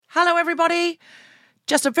Hello, everybody.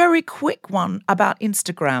 Just a very quick one about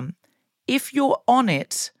Instagram. If you're on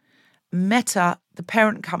it, Meta, the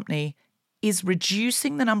parent company, is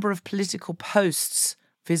reducing the number of political posts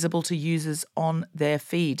visible to users on their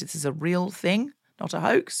feed. This is a real thing, not a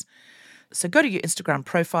hoax. So go to your Instagram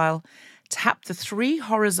profile, tap the 3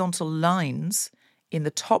 horizontal lines in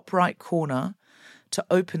the top right corner to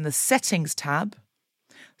open the Settings tab,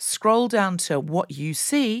 scroll down to What You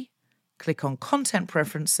See, click on Content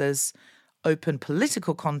Preferences, open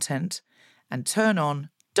Political Content, and turn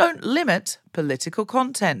on Don't Limit Political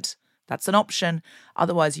Content. That's an option.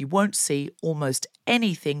 Otherwise, you won't see almost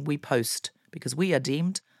anything we post because we are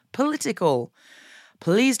deemed political.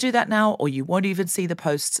 Please do that now, or you won't even see the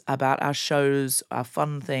posts about our shows, our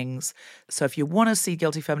fun things. So if you want to see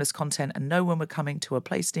Guilty Feminist content and know when we're coming to a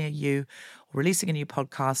place near you or releasing a new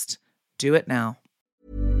podcast, do it now.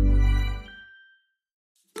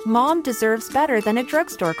 Mom deserves better than a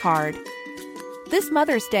drugstore card. This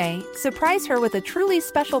Mother's Day, surprise her with a truly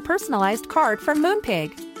special personalized card from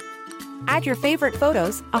Moonpig. Add your favorite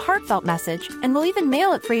photos, a heartfelt message, and we'll even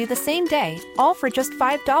mail it for you the same day, all for just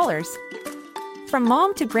 $5. From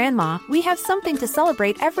mom to grandma, we have something to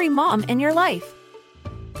celebrate every mom in your life.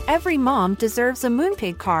 Every mom deserves a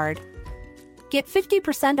Moonpig card. Get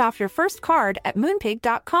 50% off your first card at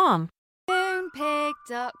moonpig.com.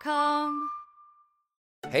 Moonpig.com.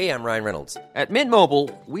 Hey, I'm Ryan Reynolds. At Mint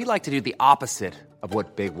Mobile, we like to do the opposite of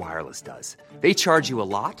what Big Wireless does. They charge you a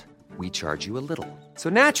lot, we charge you a little.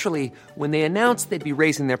 So naturally, when they announced they'd be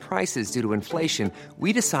raising their prices due to inflation,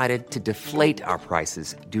 we decided to deflate our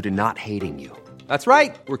prices due to not hating you. That's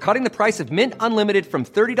right. We're cutting the price of Mint Unlimited from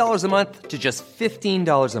 $30 a month to just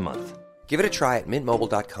 $15 a month. Give it a try at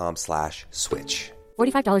mintmobile.com/switch.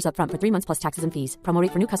 $45 up front for 3 months plus taxes and fees. Promo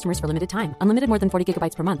rate for new customers for limited time. Unlimited more than 40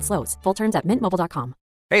 gigabytes per month. Slows full terms at mintmobile.com.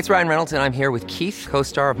 Hey, it's Ryan Reynolds, and I'm here with Keith,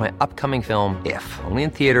 co-star of my upcoming film, If, only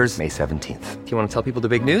in theaters May 17th. Do you want to tell people the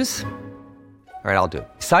big news? All right, I'll do it.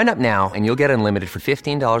 Sign up now and you'll get unlimited for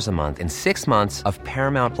 $15 a month and 6 months of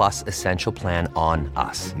Paramount Plus Essential Plan on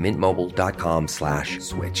us.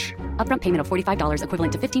 mintmobile.com/switch. Upfront payment of $45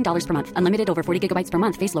 equivalent to $15 per month. Unlimited over 40 gigabytes per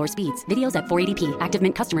month. Face lower speeds. Videos at 480p. Active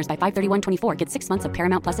Mint customers by 531.24 get 6 months of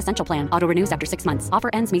Paramount Plus Essential Plan. Auto renews after 6 months. Offer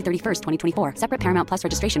ends May 31st, 2024. Separate Paramount Plus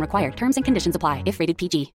registration required. Terms and conditions apply if rated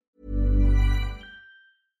PG.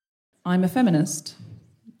 I'm a feminist,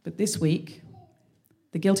 but this week,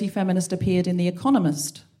 the Guilty Feminist appeared in The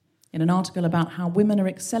Economist in an article about how women are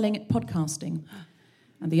excelling at podcasting.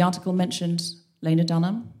 And the article mentioned Lena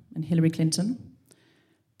Dunham and Hillary Clinton.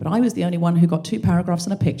 But I was the only one who got 2 paragraphs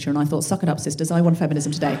and a picture, and I thought, suck it up, sisters, I want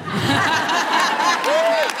feminism today.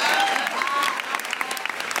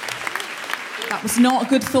 That was not a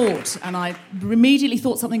good thought, and I immediately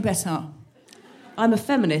thought something better. I'm a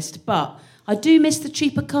feminist, but I do miss the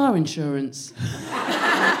cheaper car insurance.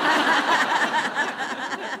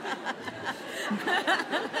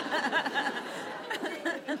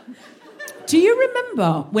 Do you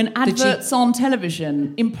remember when adverts on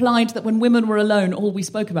television implied that when women were alone, all we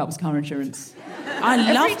spoke about was car insurance? I love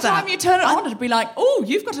that. Every time you turn it on, it'd be like, oh,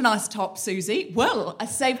 you've got a nice top, Susie. Well, I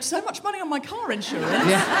saved so much money on my car insurance.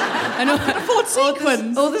 Yeah. And I can afford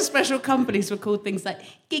sequins. All the special companies were called things like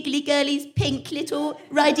Giggly Girlies, Pink Little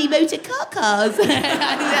Ridey Motor Cars.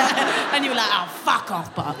 And you were like, oh, fuck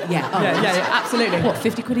off, but yeah. Oh, Yeah, absolutely. What,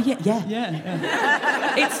 50 quid a year? Yeah.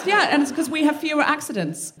 And it's because we have fewer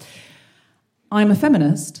accidents. I'm a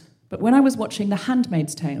feminist, but when I was watching The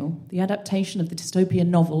Handmaid's Tale, the adaptation of the dystopian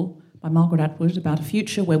novel by Margaret Atwood about a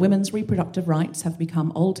future where women's reproductive rights have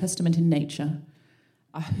become Old Testament in nature,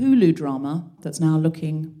 a Hulu drama that's now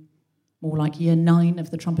looking more like year 9 of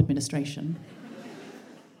the Trump administration,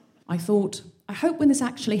 I thought, I hope when this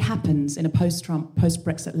actually happens in a post-Trump,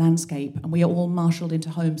 post-Brexit landscape and we are all marshalled into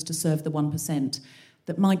homes to serve the 1%,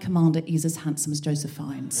 that my commander is as handsome as Joseph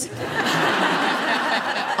Fiennes.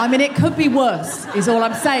 I mean, it could be worse, is all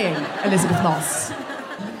I'm saying, Elizabeth Moss.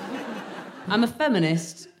 I'm a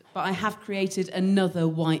feminist, but I have created another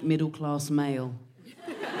white middle-class male.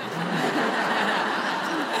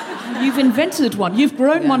 You've invented one. You've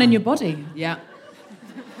grown one in your body. Yeah.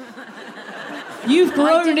 You've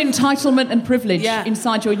grown entitlement and privilege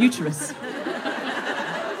inside your uterus.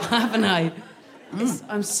 Haven't I?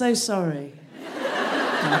 I'm so sorry.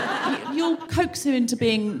 You'll coax him into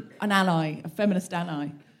being an ally, a feminist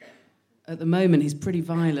ally. At the moment, he's pretty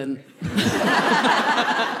violent. He's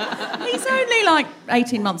only like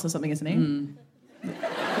 18 months or something, isn't he? Mm.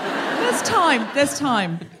 There's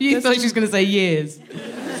time. You thought she was going to say years.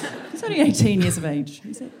 He's only 18 years of age.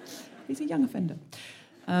 He's a young offender.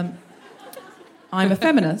 I'm a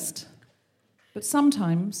feminist, but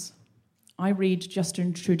sometimes I read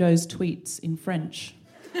Justin Trudeau's tweets in French.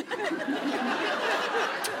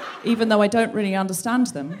 Even though I don't really understand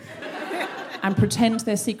them, and pretend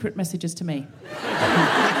they're secret messages to me.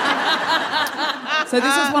 So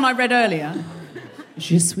this is one I read earlier.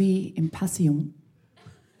 Je suis impatient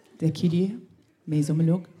d'accueillir mes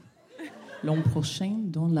homologues l'an prochain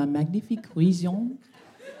dans la magnifique région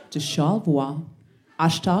de Charlevoix.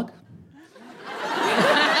 Hashtag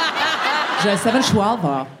J7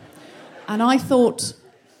 Charlevoix. And I thought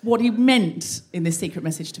what he meant in this secret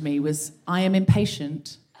message to me was, I am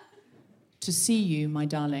impatient to see you, my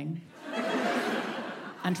darling,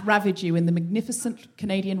 and ravage you in the magnificent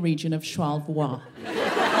Canadian region of Charlevoix.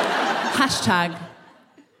 Hashtag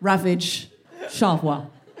ravage Charlevoix.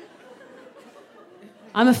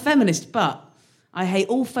 I'm a feminist, but I hate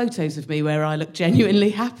all photos of me where I look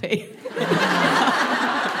genuinely happy.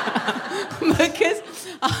 Because...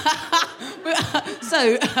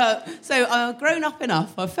 So I'm grown up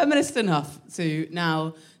enough, I'm feminist enough to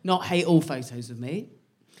now not hate all photos of me.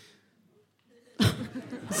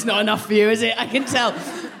 It's not enough for you, is it? I can tell.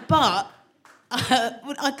 But,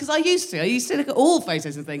 because I used to look at all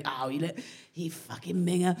photos and think, oh, you fucking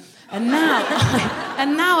minger. And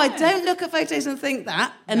now I don't look at photos and think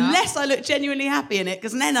that, unless I look genuinely happy in it,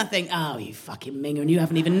 because then I think, oh, you fucking minger, and you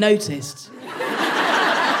haven't even noticed.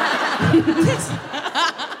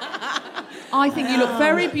 I think you look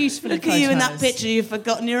very beautiful in Look photos. at you in that picture, you've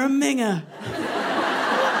forgotten you're a minger.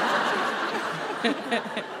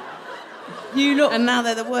 You look... And now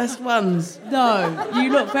they're the worst ones. No,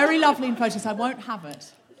 you look very lovely in photos. I won't have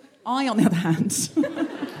it. I, on the other hand...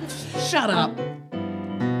 Shut up.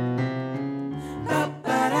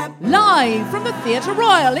 Live from the Theatre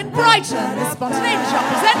Royal in Brighton, the Spontaneity Shop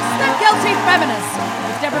presents The Guilty Feminist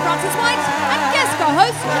with Deborah Francis-White and guest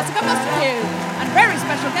co-host Jessica Mustardew and very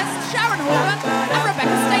special guests Sharon Horgan and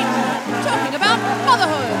Rebekah Staton talking about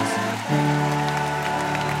motherhood.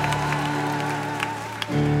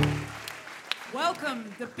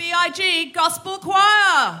 Welcome, the BIG Gospel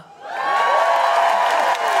Choir.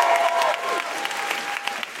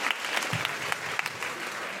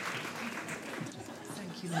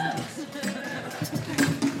 Thank you, ladies.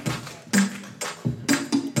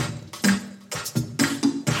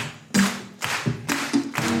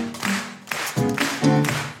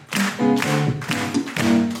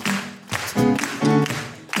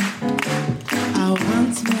 I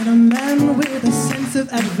once met a man with a sense of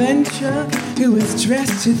adventure who was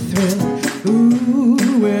dressed to thrill,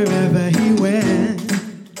 ooh, wherever he went.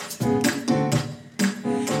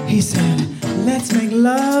 He said, let's make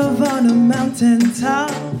love on a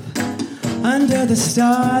mountaintop, under the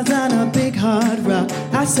stars on a big hard rock.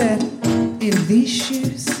 I said, in these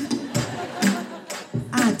shoes?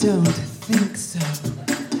 I don't think so.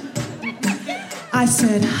 I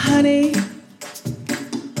said, honey,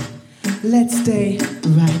 let's stay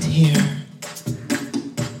right here.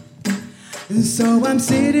 So I'm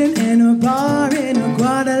sitting in a bar in a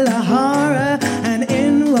Guadalajara, and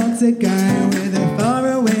in walks a guy with a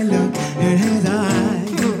faraway look in his eye.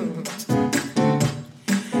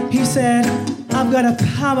 He said, I've got a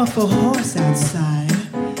powerful horse outside.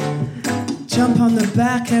 Jump on the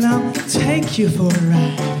back and I'll take you for a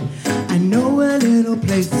ride. I know a little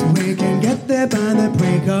place we can get there by the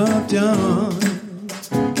break of dawn.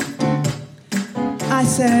 I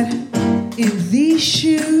said, in these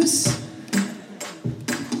shoes?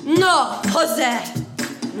 No, Jose.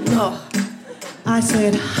 No. I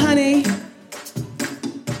said, honey,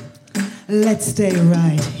 let's stay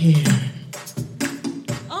right here.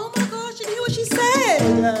 Oh my gosh, did you hear what she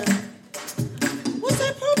said? What's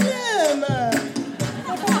that problem?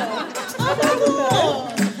 Oh my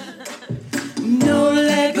God. No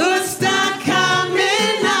le gusta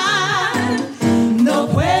caminar, no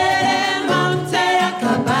puede montar a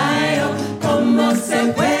caballo, como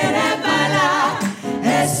se puede bailar,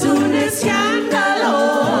 es un escándalo.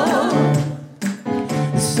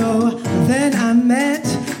 So then I met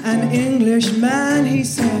an Englishman. He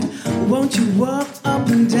said, won't you walk up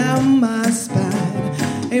and down my spine?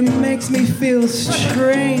 It makes me feel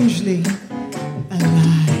strangely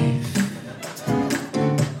alive.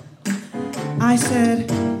 I said,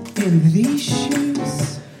 in these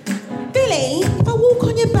shoes? Billy, if I walk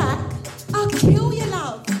on your back, I'll kill you,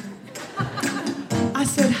 love. I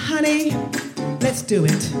said, honey, let's do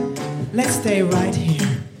it. Let's stay right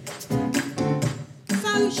here.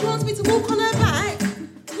 So she wants me to walk on her back?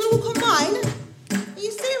 You want to walk on mine? Are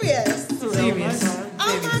you serious? Serious.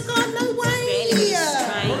 Oh my God, no way.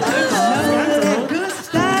 No le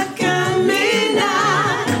gusta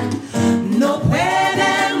caminar, no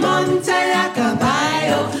puede montar a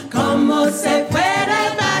caballo, como se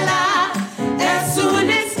puede bailar,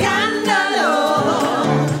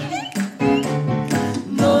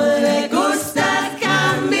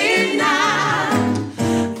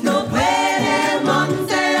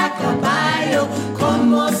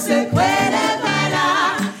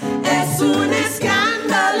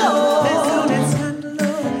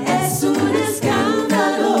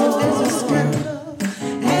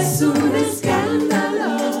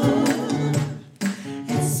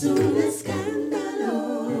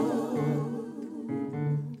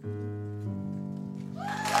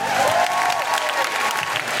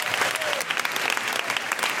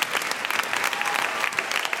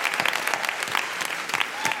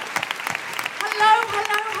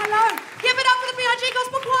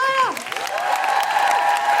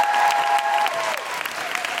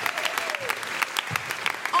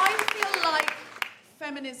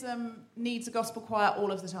 feminism needs a gospel choir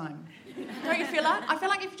all of the time. Don't you feel that? I feel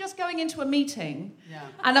like if you're just going into a meeting,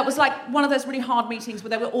 and that was like one of those really hard meetings where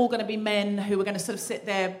they were all going to be men who were going to sort of sit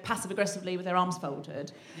there passive-aggressively with their arms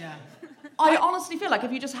folded. Yeah. I honestly feel like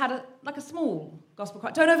if you just had a small gospel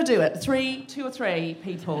choir, don't overdo it, 2 or 3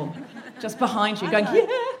 people just behind you going, yeah.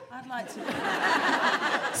 I'd like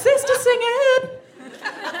to. Sister, sing it.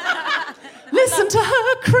 Listen to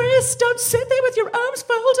her, Chris. Don't sit there with your arms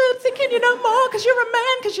folded thinking you know more because you're a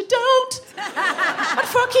man, because you don't. And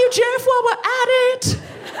fuck you, Jeff, while we're at it.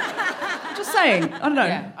 Just saying. I don't know.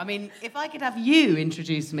 Yeah, I mean, if I could have you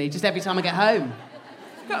introduce me just every time I get home.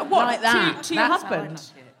 What? Like that. To your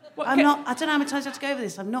husband? I don't know how many times I have to go over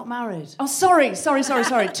this. I'm not married. Oh, sorry.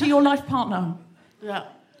 To your life partner. Yeah.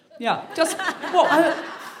 Yeah. Just, what?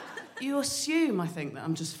 You assume, I think, that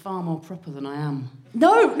I'm just far more proper than I am.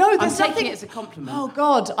 No, there's I'm taking nothing... it as a compliment. Oh,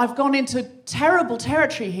 God, I've gone into terrible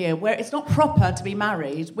territory here where it's not proper to be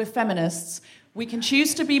married. We're feminists. We can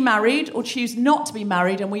choose to be married or choose not to be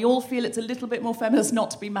married, and we all feel it's a little bit more feminist not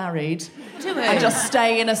to be married. Do we? And just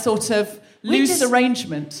stay in a sort of loose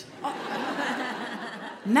arrangement.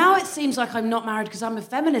 Now it seems like I'm not married because I'm a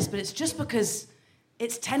feminist, but it's just because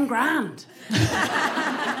it's 10 grand.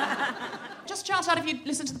 Just shout out if you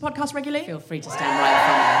listen to the podcast regularly. Feel free to stand right in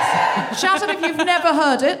front of us. Shout out if you've never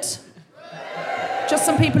heard it. Just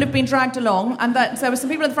some people have been dragged along, and there were some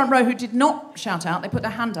people in the front row who did not shout out. They put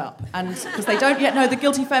their hand up, and because they don't yet know the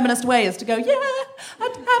guilty feminist way is to go, yeah, I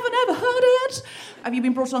haven't ever heard it. Have you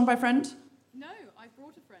been brought along by a friend? No, I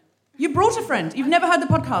brought a friend. You brought a friend? You've never heard the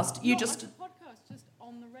podcast? You just... Not the podcast, just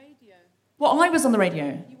on the radio. Well, I was on the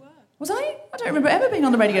radio. You were. Was I? I don't remember ever being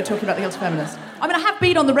on the radio talking about the guilty feminist. I mean, I have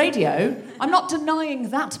been on the radio. I'm not denying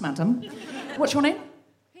that, madam. What's your name?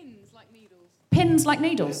 Pins like needles. Pins like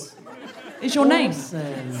needles is your name.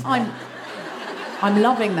 I'm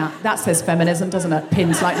loving that. That says feminism, doesn't it?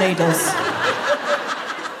 Pins like needles.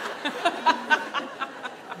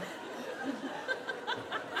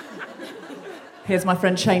 Here's my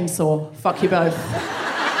friend Chainsaw. Fuck you both.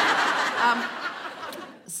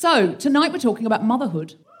 So, tonight we're talking about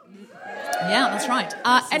motherhood. Yeah, that's right.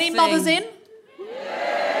 Any mothers in?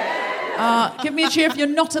 Give me a cheer if you're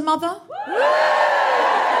not a mother.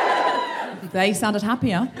 They sounded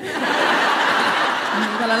happier.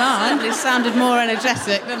 They sounded more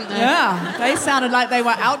energetic, didn't they? Yeah, they sounded like they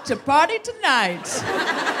were out to party tonight.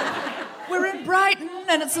 We're in Brighton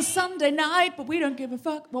and it's a Sunday night, but we don't give a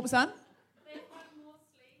fuck. What was that?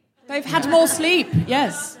 They've had more sleep,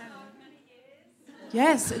 yes.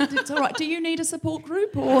 Yes, it's all right. Do you need a support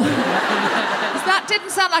group? Or... that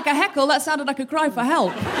didn't sound like a heckle, that sounded like a cry for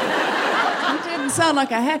help. It didn't sound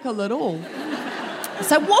like a heckle at all.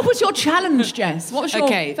 So what was your challenge, Jess? What was your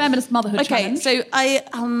feminist motherhood challenge? So I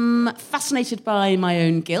am fascinated by my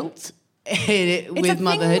own guilt with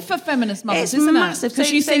motherhood. It's a thing for feminist mothers, it's isn't massive. it?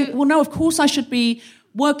 Because you think, well, no, of course I should be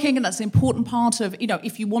working, and that's an important part of,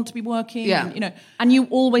 if you want to be working, and you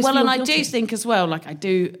always feel guilty. I do think as well, like I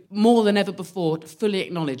do more than ever before, to fully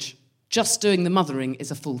acknowledge just doing the mothering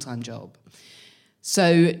is a full-time job.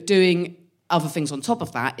 So doing other things on top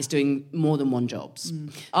of that is doing more than one jobs.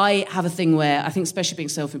 I have a thing where, I think especially being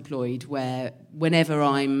self-employed, where whenever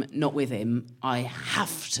I'm not with him, I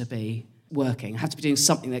have to be working. I have to be doing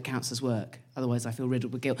something that counts as work. Otherwise I feel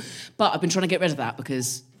riddled with guilt. But I've been trying to get rid of that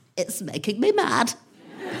because it's making me mad.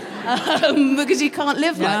 Because you can't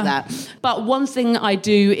live like that. But one thing I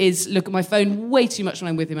do is look at my phone way too much when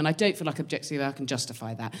I'm with him, and I don't feel like objectively I can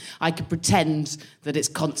justify that. I could pretend that it's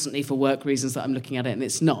constantly for work reasons that I'm looking at it, and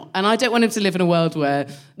it's not. And I don't want him to live in a world where,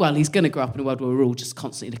 well, he's going to grow up in a world where we're all just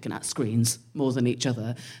constantly looking at screens more than each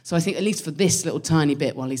other. So I think at least for this little tiny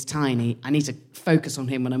bit while he's tiny, I need to focus on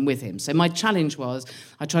him when I'm with him. So my challenge was,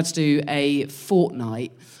 I tried to do a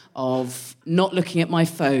fortnight of not looking at my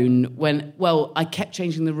phone when, well, I kept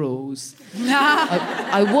changing the rules.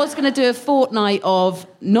 I was going to do a fortnight of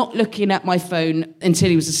not looking at my phone until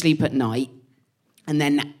he was asleep at night. And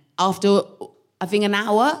then after, I think, an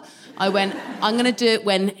hour, I went, I'm going to do it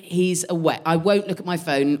when he's awake. I won't look at my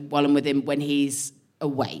phone while I'm with him when he's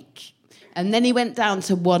awake. And then he went down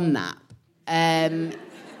to one nap.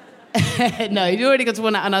 No, he'd already got to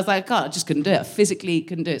one nap, and I was like, God, I just couldn't do it. I physically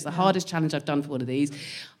couldn't do it. It's the hardest challenge I've done for one of these.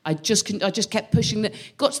 I just kept pushing it.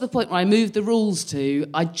 Got to the point where I moved the rules to,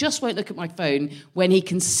 I just won't look at my phone when he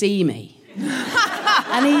can see me.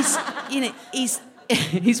 And he's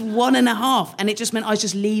 1.5, and it just meant I was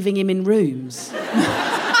just leaving him in rooms.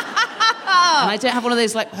 And I don't have one of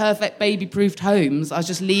those like perfect baby-proofed homes. I was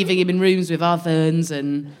just leaving him in rooms with ovens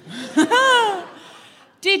and...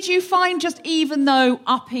 Do Did you find just even though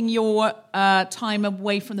upping your time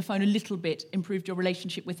away from the phone a little bit improved your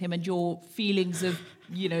relationship with him and your feelings of,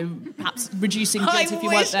 you know, perhaps reducing guilt if you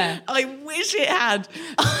weren't there? I wish it had.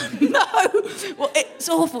 No. Well, it's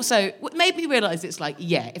awful. So what made me realise it's like,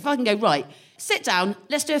 yeah, if I can go, right, sit down,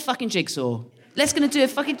 let's do a fucking jigsaw. This is going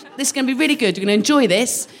to be really good. You're going to enjoy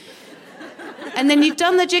this. And then you've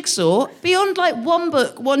done the jigsaw. Beyond like one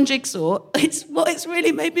book, one jigsaw, it's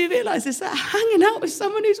really made me realise is that hanging out with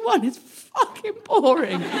someone who's won is fucking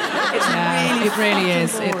boring. It really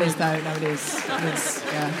is. Boring. It is though. No, it is. It is.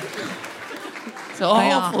 Yeah. So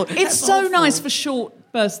awful. It's so nice for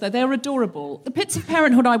short bursts though. They're adorable. The bits of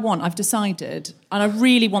parenthood I want, I've decided, and I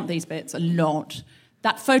really want these bits a lot.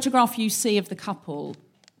 That photograph you see of the couple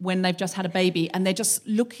when they've just had a baby and they're just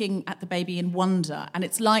looking at the baby in wonder, and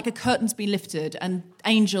it's like a curtain's been lifted and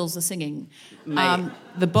angels are singing. Mate,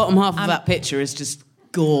 the bottom half of that picture is just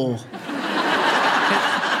gore.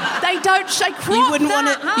 They don't shake crop. You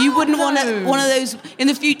wouldn't want to one of those in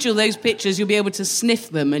the future. Those pictures you'll be able to sniff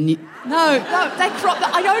them and No, they crop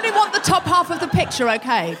that. I only want the top half of the picture.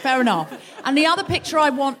 Okay, fair enough. And the other picture I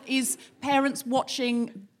want is parents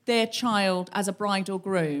watching their child as a bride or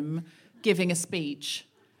groom giving a speech.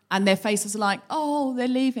 And their faces are like, oh, they're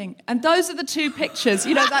leaving. And those are the two pictures,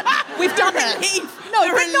 you know, that we've done it.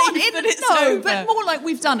 No, but more like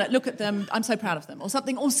we've done it. Look at them, I'm so proud of them, or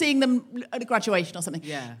something, or seeing them at a graduation or something.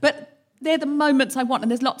 Yeah. But they're the moments I want,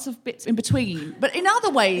 and there's lots of bits in between. But in other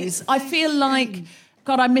ways, I feel like,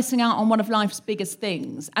 God, I'm missing out on one of life's biggest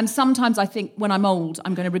things. And sometimes I think when I'm old,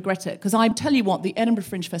 I'm going to regret it. Because I tell you what, the Edinburgh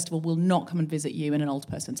Fringe Festival will not come and visit you in an old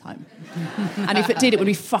person's home. And if it did, it would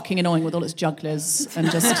be fucking annoying with all its jugglers and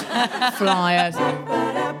just flyers.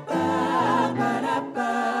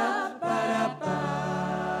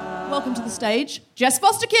 Welcome to the stage, Jess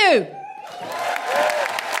Foster-Q.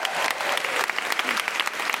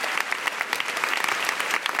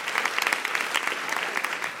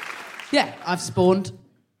 Yeah, I've spawned.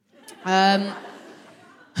 I'm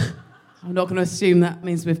not going to assume that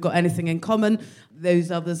means we've got anything in common.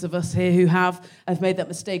 Those others of us here who have made that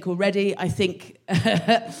mistake already. I think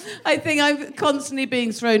I'm constantly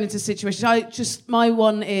being thrown into situations. My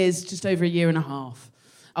one is just over a year and a half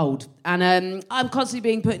old. And I'm constantly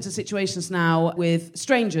being put into situations now with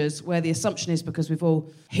strangers where the assumption is because we've all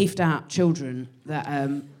heaved out children that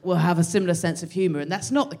will have a similar sense of humour. And that's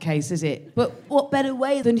not the case, is it? But what better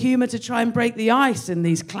way than humour to try and break the ice in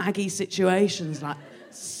these claggy situations like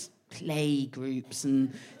play groups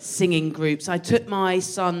and singing groups? I took my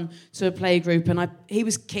son to a play group and he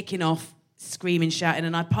was kicking off, screaming, shouting,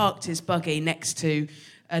 and I parked his buggy next to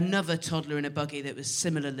another toddler in a buggy that was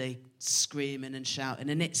similarly screaming and shouting,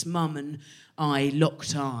 and its mum and I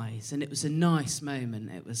locked eyes, and it was a nice moment.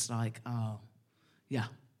 It was like, oh, yeah,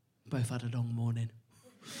 both had a long morning.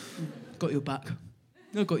 Got your back.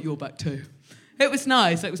 I got your back too. It was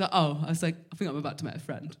nice. It was like, oh, I was like, I think I'm about to meet a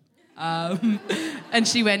friend. And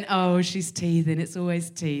she went, oh, she's teething. It's always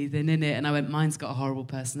teething, isn't it? And I went, mine's got a horrible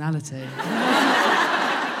personality.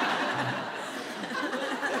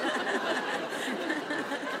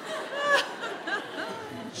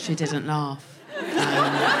 She didn't laugh.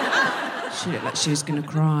 She looked like she was going to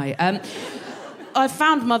cry. I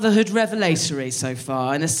found motherhood revelatory so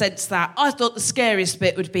far, in a sense that I thought the scariest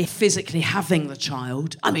bit would be physically having the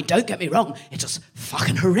child. I mean, don't get me wrong, it's just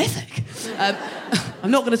fucking horrific. I'm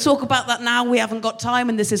not going to talk about that now. We haven't got time,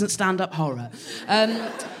 and this isn't stand-up horror.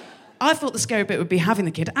 I thought the scary bit would be having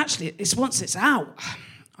the kid. Actually, it's once it's out.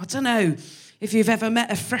 I don't know if you've ever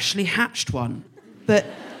met a freshly hatched one, but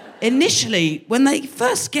initially, when they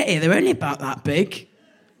first get here, they're only about that big.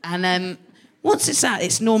 And once it's out,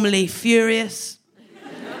 it's normally furious.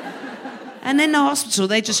 And in the hospital,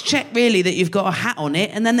 they just check, really, that you've got a hat on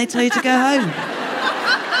it, and then they tell you to go home.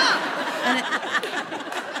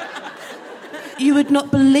 You would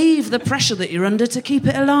not believe the pressure that you're under to keep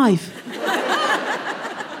it alive.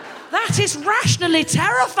 That is rationally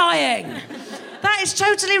terrifying. That is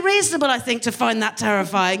totally reasonable, I think, to find that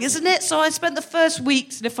terrifying, isn't it? So I spent the first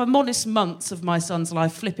weeks, and if I'm honest, months of my son's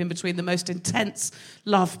life flipping between the most intense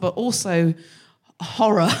love, but also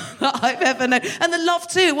horror that I've ever known. And the love,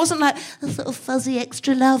 too. It wasn't like a sort of fuzzy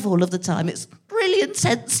extra love all of the time. It's really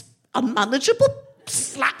intense, unmanageable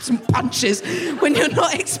slaps and punches when you're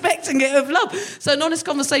not expecting it of love. So an honest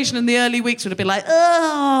conversation in the early weeks would have been like,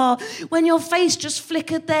 oh, when your face just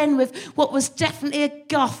flickered then with what was definitely a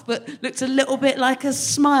guff but looked a little bit like a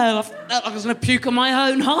smile. I felt like I was going to puke on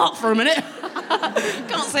my own heart for a minute.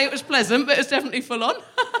 Can't say it was pleasant, but it was definitely full on.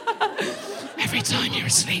 Every time you're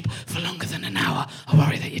asleep for longer than an hour, I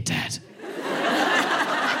worry that you're dead.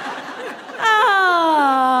 Oh,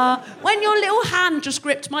 When your little hand just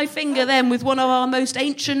gripped my finger then with one of our most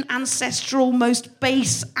ancient, ancestral, most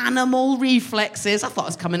base animal reflexes, I thought I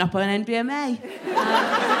was coming up on an NBMA.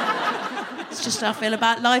 It's just how I feel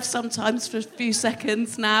about life sometimes for a few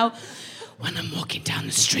seconds now. When I'm walking down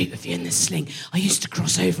the street with you in the sling, I used to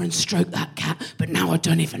cross over and stroke that cat, but now I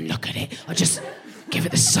don't even look at it. I just give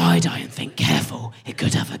it the side eye and think, careful, it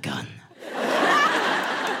could have a gun.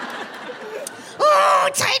 Oh,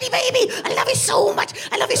 tiny baby, I love you so much.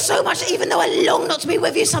 I love you so much, even though I long not to be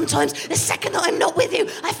with you sometimes. The second that I'm not with you,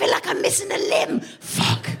 I feel like I'm missing a limb.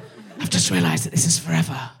 Fuck, I've just realised that this is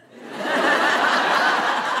forever.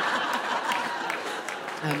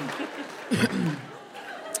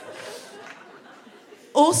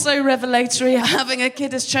 Also revelatory, having a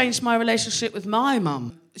kid has changed my relationship with my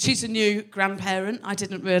mum. She's a new grandparent. I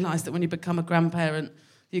didn't realise that when you become a grandparent,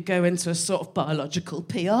 you go into a sort of biological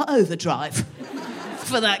PR overdrive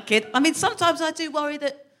for that kid. I mean, sometimes I do worry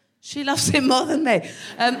that she loves him more than me.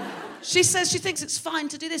 She says she thinks it's fine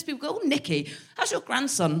to do this. People go, oh, Nikki, how's your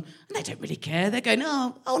grandson? And they don't really care. They're going,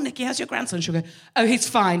 oh, Nikki, how's your grandson? She'll go, oh, he's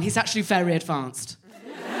fine. He's actually very advanced.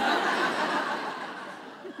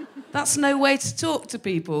 That's no way to talk to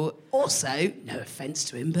people. Also, no offence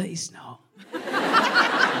to him, but he's not.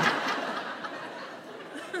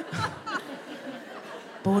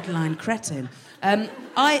 Borderline cretin.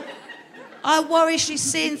 I worry she's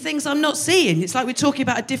seeing things I'm not seeing. It's like we're talking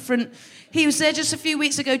about a different... He was there just a few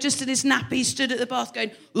weeks ago, just in his nappy, he stood at the bath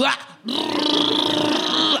going...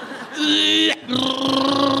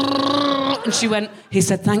 And she went, he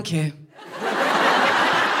said, thank you.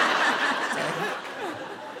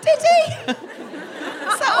 Did he? So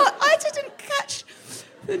I didn't catch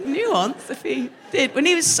the nuance if he did. When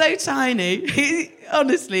he was so tiny, he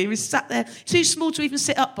was sat there, too small to even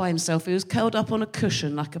sit up by himself. He was curled up on a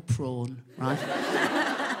cushion like a prawn, right?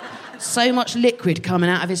 So much liquid coming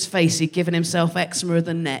out of his face, he'd given himself eczema of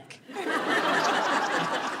the neck.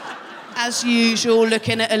 As usual,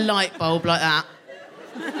 looking at a light bulb like that.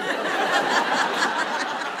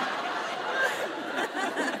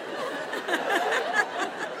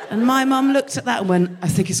 And my mum looked at that and went, I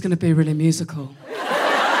think it's going to be really musical.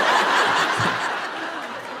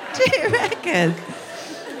 Do you reckon?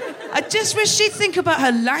 I just wish she'd think about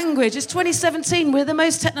her language. It's 2017. We're the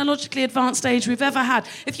most technologically advanced age we've ever had.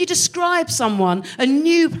 If you describe someone, a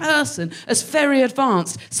new person, as very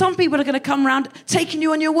advanced, some people are going to come around taking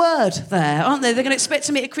you on your word there, aren't they? They're going to expect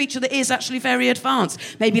to meet a creature that is actually very advanced.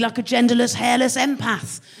 Maybe like a genderless, hairless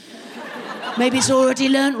empath. Maybe he's already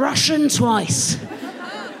learnt Russian twice.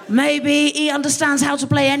 Maybe he understands how to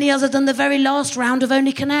play any other than the very last round of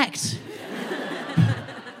Only Connect.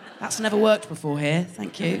 That's never worked before here,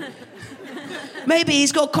 thank you. Maybe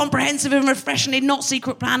he's got a comprehensive and refreshingly not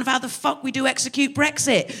secret plan of how the fuck we do execute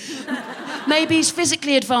Brexit. Maybe he's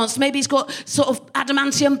physically advanced. Maybe he's got sort of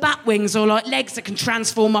adamantium bat wings or like legs that can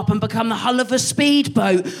transform up and become the hull of a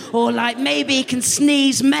speedboat. Or like maybe he can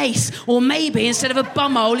sneeze mace. Or maybe instead of a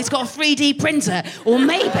bumhole he's got a 3D printer. Or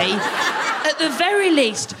maybe, at the very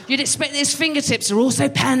least, you'd expect that his fingertips are also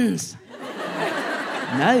pens.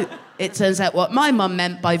 No, it turns out what my mum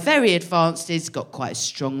meant by very advanced is got quite a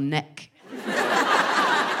strong neck.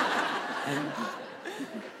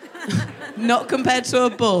 Not compared to a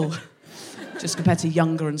bull. Just compared to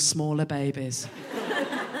younger and smaller babies.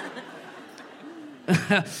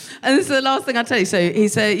 And this is the last thing I'll tell you. So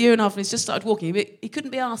he's a year and a half and he's just started walking. He couldn't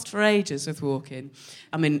be asked for ages with walking.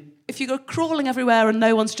 I mean, if you go crawling everywhere and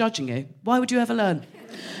no one's judging you, why would you ever learn?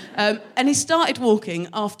 And he started walking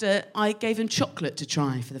after I gave him chocolate to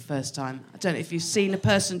try for the first time. I don't know if you've seen a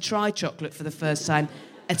person try chocolate for the first time.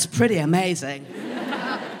 It's pretty amazing.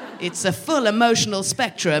 It's a full emotional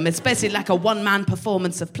spectrum. It's basically like a one-man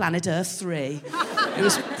performance of Planet Earth 3. It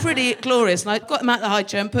was pretty glorious. And I got him out of the high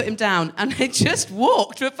chair and put him down. And he just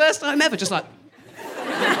walked for the first time ever, just like...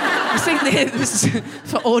 I think this is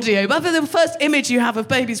for audio. But the first image you have of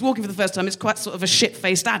babies walking for the first time is quite sort of a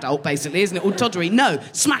shit-faced adult, basically, isn't it? All toddery. No,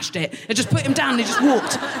 smashed it. And just put him down and he just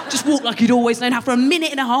walked. Just walked like he'd always known how for a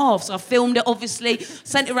minute and a half. So I filmed it, obviously,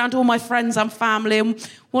 sent it around to all my friends and family. And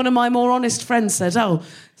one of my more honest friends said, oh,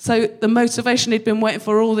 so the motivation he'd been waiting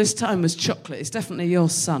for all this time was chocolate. It's definitely your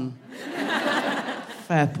son.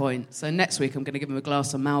 Fair point. So next week I'm going to give him a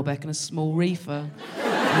glass of Malbec and a small reefer.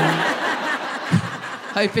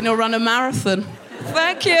 Hoping he'll run a marathon.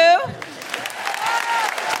 Thank you.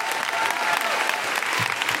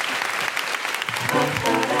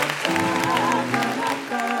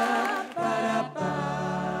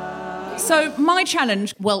 So my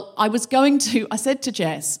challenge, I said to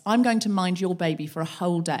Jess, I'm going to mind your baby for a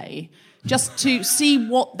whole day just to see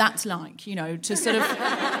what that's like, you know, to sort of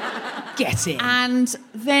Get it. And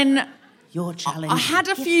then Your challenge. I had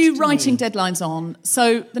a few writing deadlines on.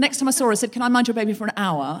 So the next time I saw her, I said, can I mind your baby for an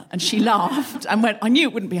hour? And she laughed and went, I knew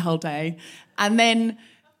it wouldn't be a whole day. And then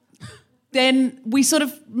we sort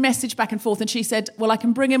of messaged back and forth, and she said, well, I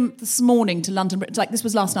can bring him this morning to London Bridge. Like, this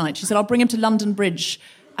was last night. She said, I'll bring him to London Bridge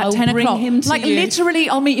at 10 bring o'clock. Him to like, you. literally,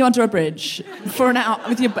 I'll meet you under a bridge for an hour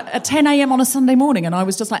with you at 10 a.m. on a Sunday morning. And I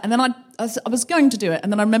was just like, and then I was going to do it,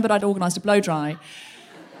 and then I remembered I'd organised a blow-dry.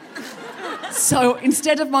 So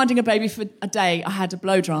instead of minding a baby for a day, I had a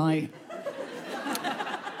blow-dry.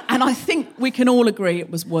 And I think we can all agree it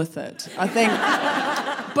was worth it. I think...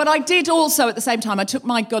 But I did also, at the same time, I took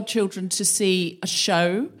my godchildren to see a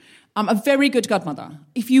show. I'm a very good godmother.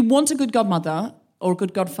 If you want a good godmother or a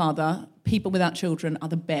good godfather, people without children are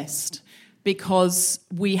the best, because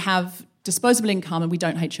we have disposable income and we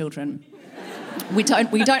don't hate children. We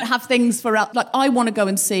don't have things for... Like, I want to go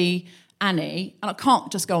and see Annie, and I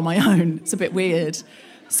can't just go on my own. It's a bit weird.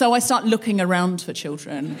 So I start looking around for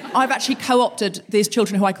children. I've actually co-opted these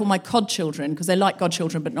children who I call my godchildren, because they're like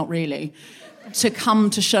godchildren, but not really, to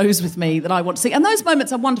come to shows with me that I want to see. And those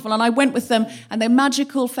moments are wonderful. And I went with them, and they're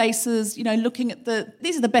magical faces, you know, looking at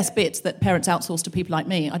these are the best bits that parents outsource to people like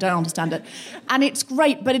me. I don't understand it. And it's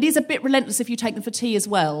great, but it is a bit relentless if you take them for tea as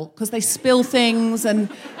well, because they spill things,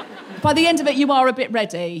 and by the end of it, you are a bit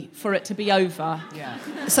ready for it to be over. Yeah.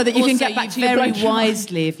 So that you can get back to your very blow-dry.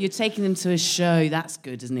 wisely. If you're taking them to a show, that's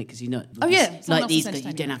good, isn't it? Because you're not... Oh, yeah. Like these,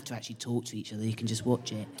 you don't have to actually talk to each other. You can just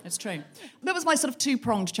watch it. It's true. That was my sort of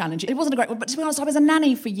two-pronged challenge. It wasn't a great one, but to be honest, I was a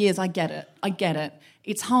nanny for years. I get it.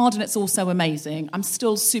 It's hard, and it's also amazing. I'm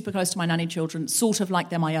still super close to my nanny children, sort of like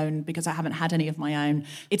they're my own, because I haven't had any of my own.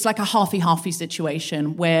 It's like a halfy-halfy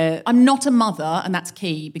situation where I'm not a mother, and that's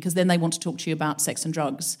key, because then they want to talk to you about sex and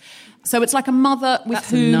drugs. So it's like a mother with That's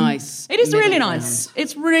whom... nice. It is really nice.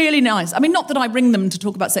 It's really nice. I mean, not that I bring them to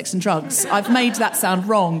talk about sex and drugs. I've made that sound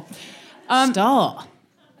wrong. Start.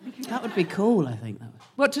 That would be cool, I think.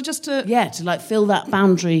 What, to... Yeah, to like fill that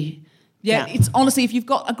boundary. Yeah, it's honestly, if you've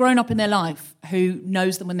got a grown-up in their life who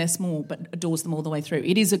knows them when they're small but adores them all the way through,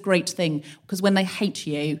 it is a great thing, because when they hate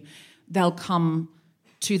you, they'll come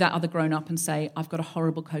to that other grown-up and say, I've got a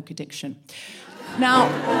horrible coke addiction. Now...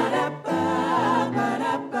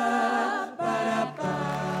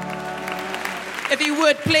 If you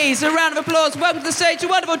would, please, a round of applause. Welcome to the stage, the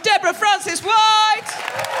wonderful Deborah Frances-White.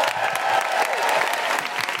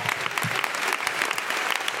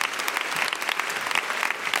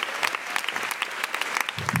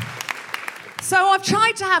 So I've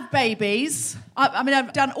tried to have babies. I mean,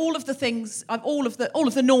 I've done all of the things, all of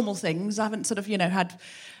the normal things. I haven't sort of, had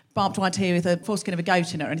barbed wire here with a foreskin of a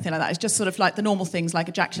goat in it or anything like that. It's just sort of like the normal things like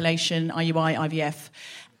ejaculation, IUI, IVF.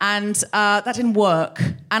 And that didn't work.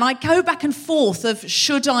 And I go back and forth of,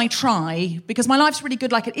 should I try? Because my life's really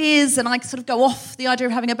good like it is, and I sort of go off the idea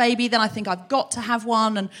of having a baby, then I think I've got to have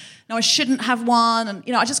one, and no, I shouldn't have one, and,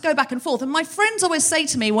 I just go back and forth. And my friends always say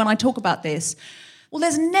to me when I talk about this, well,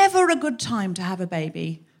 there's never a good time to have a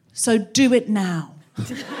baby, so do it now.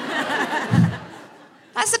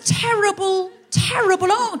 That's a terrible,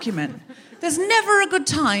 terrible argument. There's never a good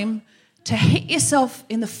time to hit yourself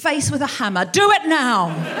in the face with a hammer. Do it now.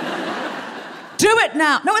 Do it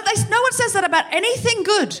now. No one says that about anything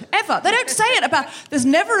good, ever. They don't say it about, there's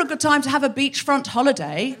never a good time to have a beachfront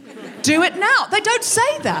holiday. Do it now. They don't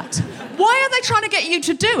say that. Why are they trying to get you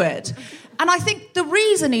to do it? And I think the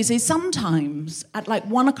reason is sometimes at like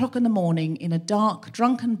 1 o'clock in the morning in a dark,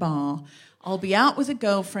 drunken bar, I'll be out with a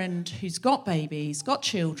girlfriend who's got babies, got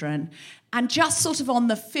children, and just sort of on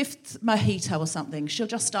the 5th mojito or something, she'll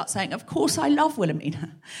just start saying, of course I love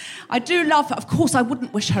Wilhelmina. I do love her. Of course I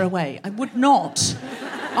wouldn't wish her away. I would not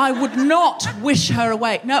wish her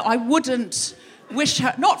away. No, I wouldn't wish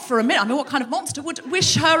her, not for a minute. I mean, what kind of monster would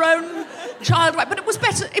wish her own child away? But it was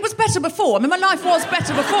better before. I mean, my life was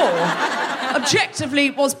better before. Objectively,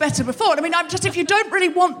 it was better before. I mean, if you don't really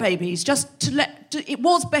want babies, it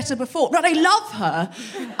was better before. But I love her.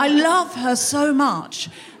 I love her so much.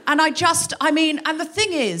 And and the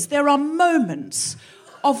thing is, there are moments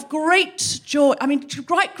of great joy. I mean,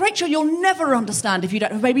 great joy you'll never understand if you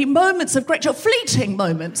don't have a baby. Moments of great joy, fleeting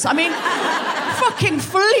moments. I mean, fucking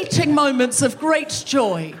fleeting moments of great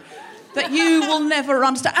joy that you will never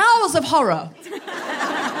understand. Hours of horror.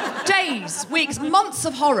 Days, weeks, months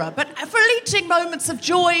of horror. But fleeting moments of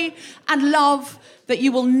joy and love that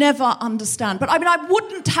you will never understand. But I mean, I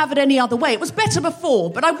wouldn't have it any other way. It was better before,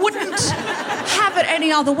 but I wouldn't have it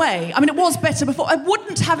any other way. I mean, it was better before. I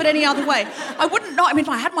wouldn't have it any other way. If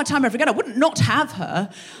I had my time over again, I wouldn't not have her.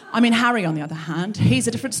 I mean, Harry, on the other hand, he's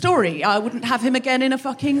a different story. I wouldn't have him again in a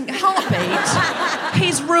fucking heartbeat.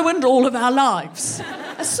 He's ruined all of our lives.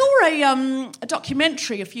 I saw a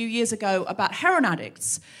documentary a few years ago about heroin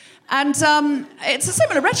addicts. And it's a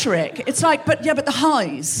similar rhetoric. It's like, but the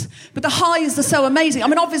highs. But the highs are so amazing. I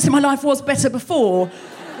mean, obviously my life was better before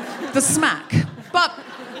the smack. But,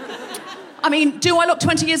 I mean, do I look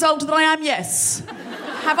 20 years older than I am? Yes.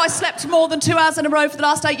 Have I slept more than 2 hours in a row for the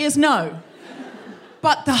last 8 years? No.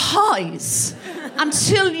 But the highs,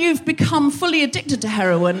 until you've become fully addicted to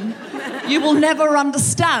heroin, you will never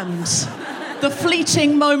understand the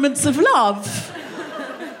fleeting moments of love.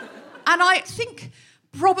 And I think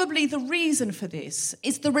probably the reason for this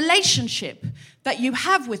is the relationship that you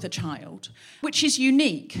have with a child, which is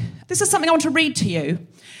unique. This is something I want to read to you.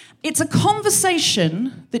 It's a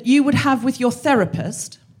conversation that you would have with your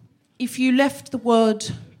therapist if you left the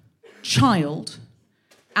word child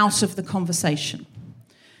out of the conversation.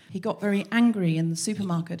 He got very angry in the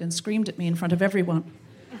supermarket and screamed at me in front of everyone.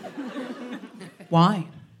 Why?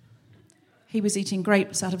 He was eating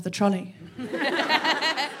grapes out of the trolley.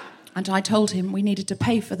 And I told him we needed to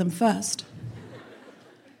pay for them first.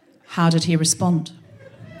 How did he respond?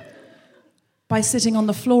 By sitting on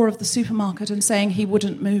the floor of the supermarket and saying he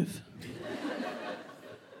wouldn't move.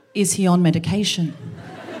 Is he on medication?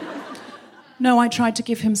 No, I tried to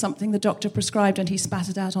give him something the doctor prescribed and he spat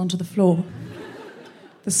it out onto the floor.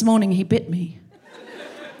 This morning he bit me.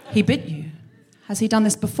 He bit you. Has he done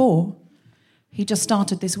this before? He just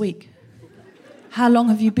started this week. How long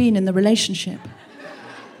have you been in the relationship?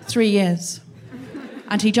 3 years.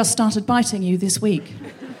 And he just started biting you this week?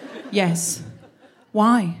 Yes.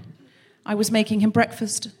 Why? I was making him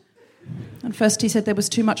breakfast. And first he said there was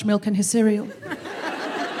too much milk in his cereal.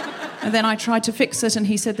 And then I tried to fix it and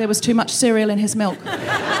he said there was too much cereal in his milk.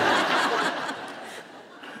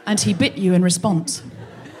 And he bit you in response?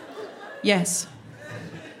 Yes.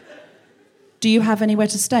 Do you have anywhere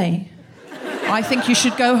to stay? I think you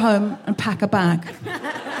should go home and pack a bag.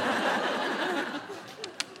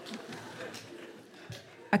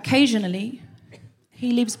 Occasionally,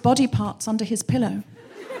 he leaves body parts under his pillow.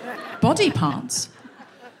 Body parts?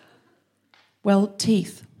 Well,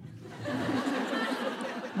 teeth.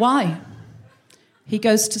 Why? He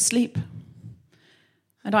goes to sleep,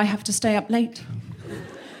 and I have to stay up late,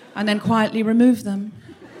 and then quietly remove them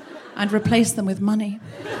and replace them with money.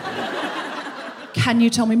 Can you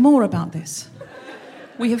tell me more about this?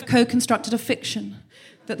 We have co-constructed a fiction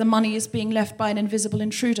that the money is being left by an invisible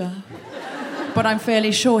intruder, but I'm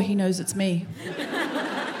fairly sure he knows it's me.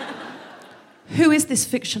 Who is this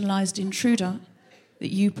fictionalized intruder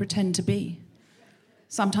that you pretend to be?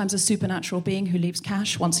 Sometimes a supernatural being who leaves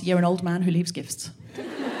cash, once a year an old man who leaves gifts.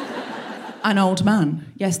 An old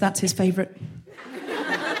man, yes, that's his favourite.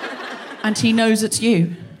 And he knows it's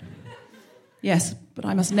you. Yes, but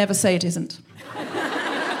I must never say it isn't.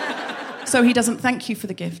 So he doesn't thank you for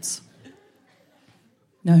the gifts?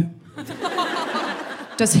 No.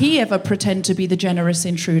 Does he ever pretend to be the generous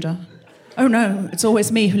intruder? Oh no, it's always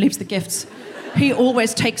me who leaves the gifts. He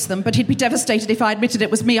always takes them, but he'd be devastated if I admitted it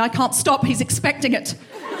was me. I can't stop, he's expecting it.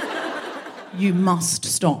 You must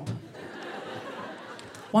stop.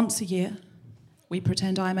 Once a year, we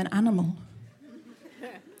pretend I'm an animal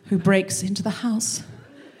who breaks into the house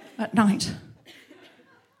at night.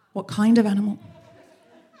 What kind of animal?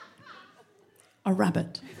 A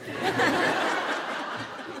rabbit.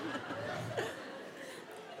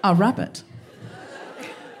 A rabbit.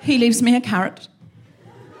 He leaves me a carrot.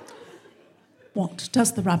 What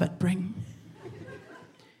does the rabbit bring?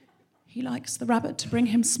 He likes the rabbit to bring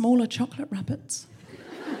him smaller chocolate rabbits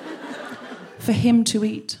for him to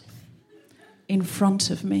eat in front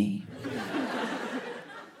of me.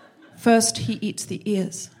 First he eats the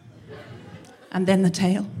ears and then the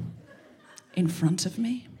tail in front of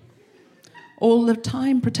me. All the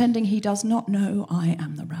time pretending he does not know I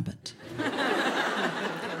am the rabbit.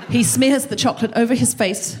 He smears the chocolate over his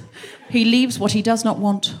face. He leaves what he does not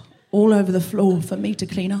want all over the floor for me to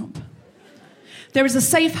clean up. There is a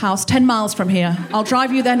safe house 10 miles from here. I'll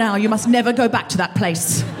drive you there now. You must never go back to that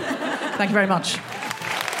place. Thank you very much.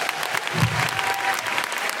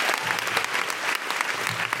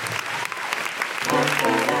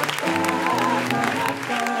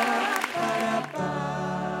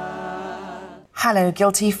 Hello,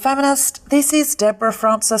 Guilty Feminist. This is Deborah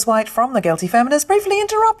Frances White from The Guilty Feminist, briefly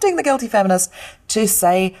interrupting The Guilty Feminist to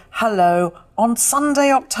say hello. On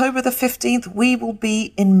Sunday, October the 15th, we will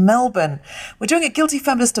be in Melbourne. We're doing a Guilty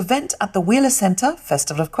Feminist event at the Wheeler Centre,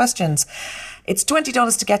 Festival of Questions. It's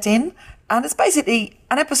 $20 to get in, and it's basically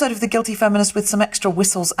an episode of The Guilty Feminist with some extra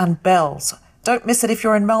whistles and bells. Don't miss it if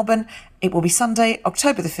you're in Melbourne. It will be Sunday,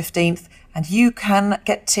 October the 15th, and you can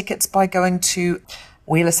get tickets by going to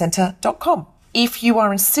wheelercentre.com. If you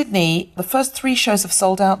are in Sydney, the first 3 shows have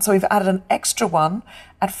sold out, so we've added an extra one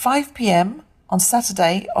at 5 p.m. on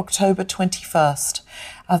Saturday, October 21st.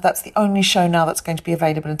 That's the only show now that's going to be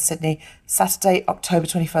available in Sydney, Saturday, October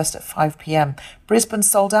 21st at 5 p.m. Brisbane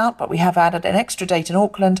sold out, but we have added an extra date in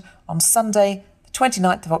Auckland on Sunday, the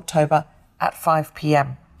 29th of October at 5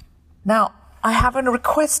 p.m. Now, I have a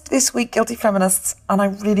request this week, Guilty Feminists, and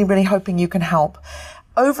I'm really, really hoping you can help.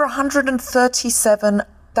 Over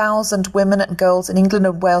 137,000 women and girls in England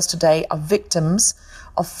and Wales today are victims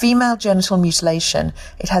of female genital mutilation.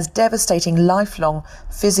 It has devastating lifelong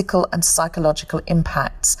physical and psychological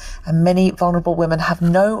impacts, and many vulnerable women have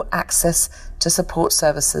no access to support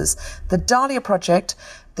services. The Dahlia Project,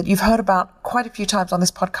 that you've heard about quite a few times on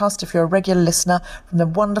this podcast if you're a regular listener, from the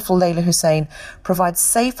wonderful Layla Hussein, provides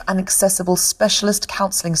safe and accessible specialist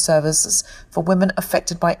counselling services for women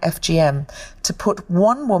affected by FGM. To put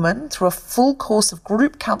one woman through a full course of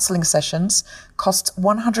group counselling sessions costs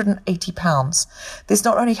 £180. This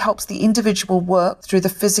not only helps the individual work through the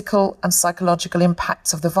physical and psychological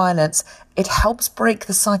impacts of the violence, it helps break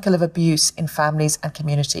the cycle of abuse in families and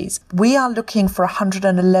communities. We are looking for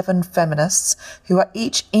 111 feminists who are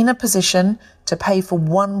each in a position to pay for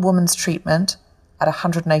one woman's treatment at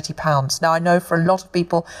 £180. Now, I know for a lot of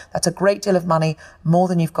people that's a great deal of money, more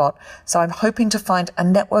than you've got. So I'm hoping to find a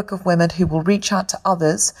network of women who will reach out to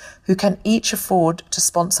others who can each afford to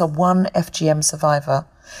sponsor one FGM survivor.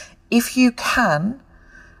 If you can,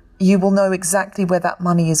 you will know exactly where that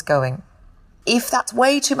money is going. If that's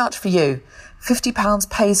way too much for you, £50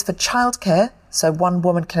 pays for childcare, so one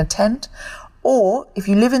woman can attend. Or if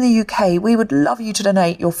you live in the UK, we would love you to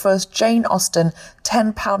donate your first Jane Austen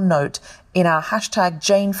 £10 note in our hashtag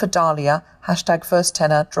Jane for Dahlia, hashtag First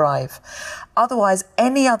Tenner drive. Otherwise,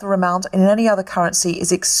 any other amount in any other currency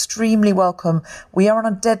is extremely welcome. We are on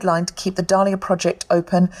a deadline to keep the Dahlia Project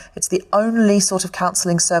open. It's the only sort of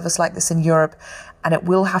counselling service like this in Europe, and it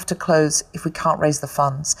will have to close if we can't raise the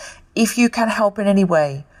funds. If you can help in any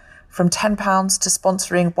way, from £10 to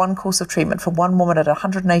sponsoring one course of treatment for one woman at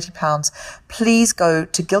 £180, please go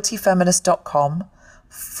to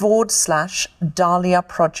guiltyfeminist.com/Dahlia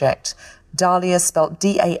Project. Dahlia spelled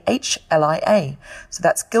Dahlia. So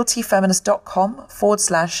that's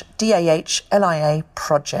guiltyfeminist.com/Dahlia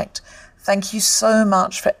Project. Thank you so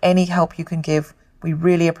much for any help you can give. We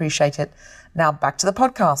really appreciate it. Now back to the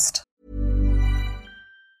podcast.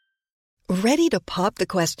 Ready to pop the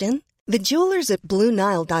question? The jewelers at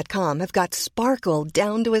BlueNile.com have got sparkle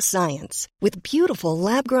down to a science with beautiful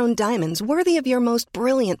lab-grown diamonds worthy of your most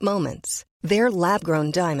brilliant moments. Their lab-grown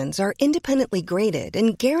diamonds are independently graded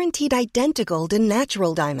and guaranteed identical to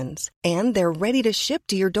natural diamonds, and they're ready to ship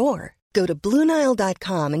to your door. Go to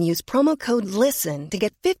BlueNile.com and use promo code LISTEN to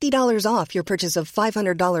get $50 off your purchase of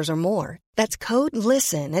 $500 or more. That's code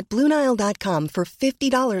LISTEN at BlueNile.com for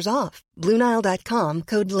 $50 off. BlueNile.com,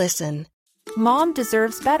 code LISTEN. Mom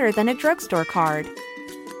deserves better than a drugstore card.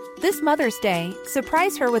 This Mother's Day,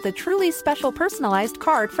 surprise her with a truly special personalized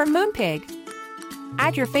card from Moonpig.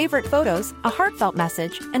 Add your favorite photos, a heartfelt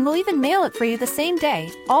message, and we'll even mail it for you the same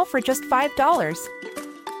day, all for just $5.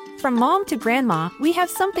 From mom to grandma, we have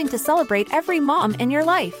something to celebrate every mom in your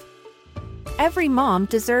life. Every mom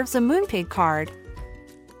deserves a Moonpig card.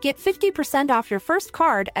 Get 50% off your first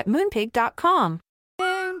card at moonpig.com.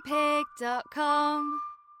 Moonpig.com.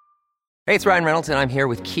 Hey, it's Ryan Reynolds, and I'm here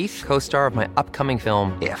with Keith, co-star of my upcoming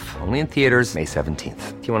film, If, only in theaters May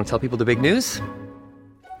 17th. Do you want to tell people the big news?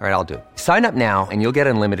 All right, I'll do it. Sign up now and you'll get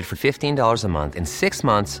unlimited for $15 a month and 6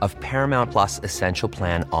 months of Paramount Plus Essential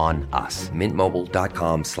Plan on us.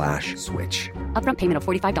 MintMobile.com/switch. Upfront payment of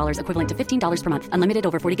 $45 equivalent to $15 per month. Unlimited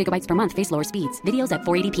over 40 gigabytes per month. Face lower speeds. Videos at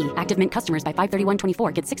 480p. Active Mint customers by 531.24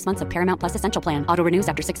 get 6 months of Paramount Plus Essential Plan. Auto renews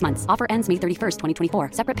after 6 months. Offer ends May 31st, 2024.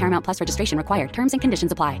 Separate Paramount Plus registration required. Terms and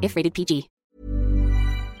conditions apply if rated PG.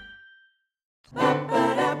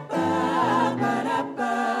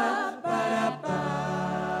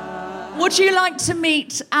 Would you like to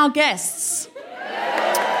meet our guests?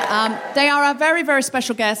 They are our very, very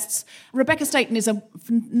special guests. Rebekah Staton is a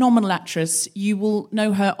phenomenal actress. You will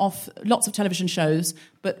know her off lots of television shows,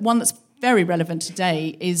 but one that's very relevant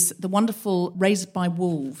today is the wonderful Raised by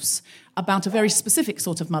Wolves, about a very specific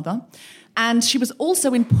sort of mother. And she was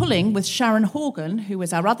also in Pulling with Sharon Horgan, who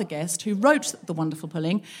is our other guest, who wrote the wonderful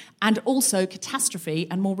Pulling, and also Catastrophe,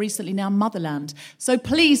 and more recently now Motherland. So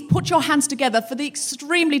please put your hands together for the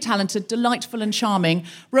extremely talented, delightful and charming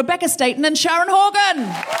Rebekah Staton and Sharon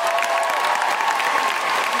Horgan.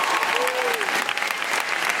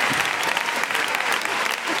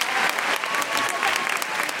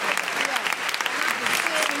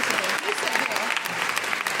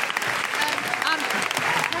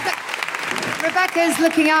 Rebekah's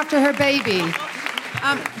looking after her baby.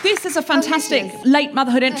 This is a fantastic late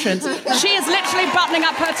motherhood entrance. She is literally buttoning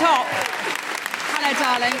up her top. Hello,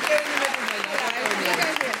 darling.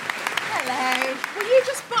 Hello. Were you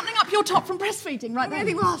just buttoning up your top from breastfeeding right there?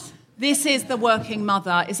 Really was. This is the working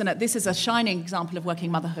mother, isn't it? This is a shining example of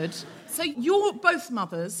working motherhood. So you're both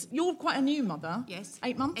mothers. You're quite a new mother. Yes.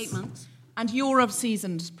 8 months? 8 months. And you're a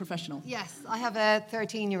seasoned professional. Yes, I have a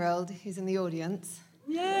 13-year-old who's in the audience.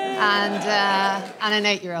 Yay. And an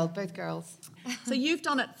 8-year-old, both girls. So you've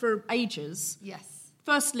done it for ages. Yes.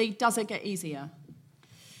 Firstly, does it get easier?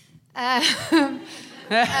 Bearing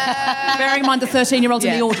in mind the 13-year-old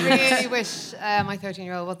in the audience. I really wish my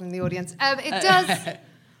 13-year-old wasn't in the audience. It does...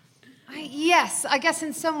 Yes, I guess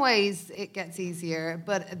in some ways it gets easier,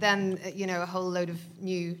 but then, a whole load of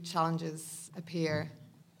new challenges appear.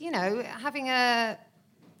 Having a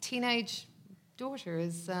teenage daughter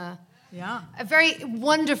is a very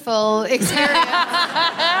wonderful experience.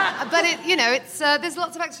 But there's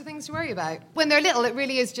lots of extra things to worry about. When they're little, it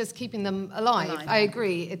really is just keeping them alive. I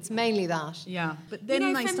agree. It's mainly that. Yeah, but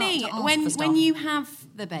then they for start me, to ask when for stuff. when you have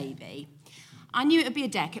the baby, I knew it would be a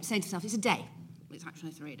day. I kept saying to myself, "It's a day." It's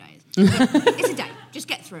actually 3 days. It's a day. Just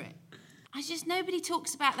get through it. Nobody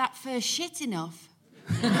talks about that first shit enough.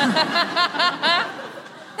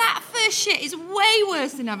 That first shit is way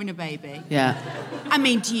worse than having a baby. Yeah. I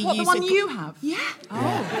mean, do you use the one you have? Yeah.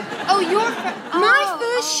 Oh, My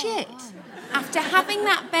first shit after having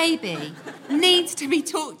that baby needs to be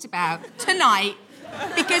talked about tonight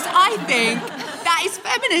because I think that is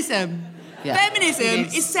feminism. Yeah. Feminism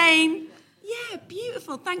is saying, yeah,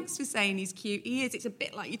 beautiful, thanks for saying he's cute. He is. It's a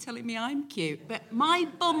bit like you telling me I'm cute. But my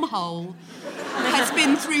bumhole has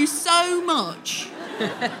been through so much.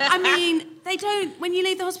 I mean, they don't... When you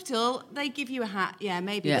leave the hospital, they give you a hat,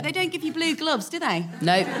 maybe. Yeah. But they don't give you blue gloves, do they?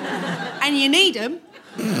 Nope. And you need them.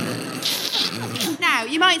 Now,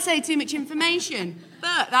 you might say too much information,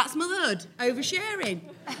 but that's motherhood, oversharing.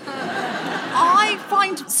 I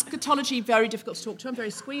find scatology very difficult to talk to. I'm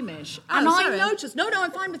very squeamish. And sorry. I noticed... No,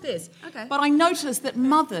 I'm fine with this. Okay. But I noticed that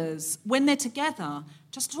mothers, when they're together,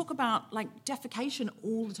 just talk about, defecation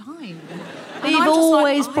all the time. And You've I'm just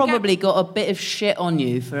always I probably get... got a bit of shit on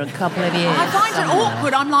you for a couple of years. I find somewhere. it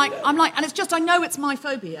awkward. I'm like, and it's just, I know it's my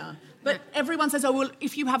phobia. But everyone says, oh, well,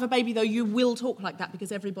 if you have a baby, though, you will talk like that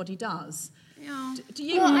because everybody does. Yeah. Do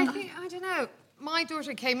you... Well, I don't know. My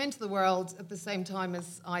daughter came into the world at the same time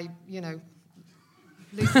as I,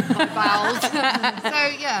 loosened my bowels.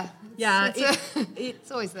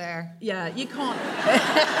 It's always there. Yeah, you can't...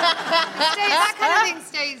 That kind of thing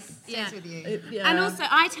stays with you. And also,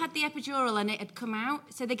 I'd had the epidural and it had come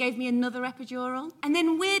out, so they gave me another epidural. And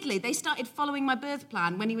then, weirdly, they started following my birth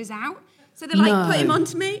plan when he was out. So they, put him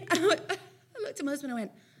onto me. And I looked at my husband and I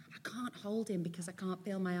went, I can't hold him because I can't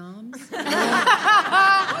feel my arms. I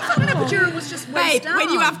thought an epidural was just waist down. When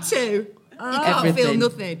you have two, you can't feel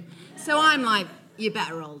nothing. So I'm like, you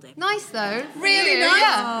better hold him. Nice, though. Really nice.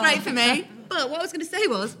 Yeah. Great for me. But what I was going to say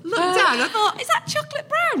was, look down, I thought, is that chocolate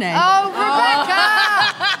brownie? Oh,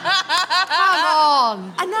 Rebekah! Come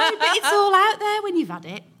on. I know, but it's all out there when you've had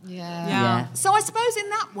it. Yeah. So I suppose in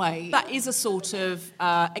that way, that is a sort of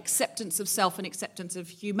acceptance of self and acceptance of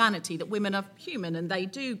humanity, that women are human and they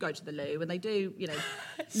do go to the loo and they do,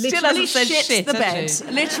 literally shit the bed.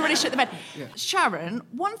 Literally shit the bed. Yeah. Sharon,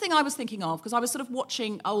 one thing I was thinking of, because I was sort of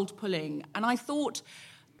watching old Pulling, and I thought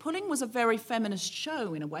Pulling was a very feminist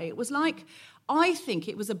show in a way. It was like... I think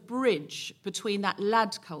it was a bridge between that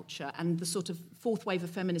lad culture and the sort of fourth wave of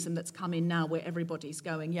feminism that's come in now where everybody's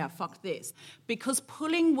going, yeah, fuck this. Because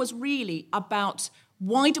Pulling was really about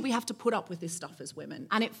why do we have to put up with this stuff as women?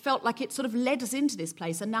 And it felt like it sort of led us into this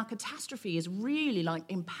place. And now Catastrophe is really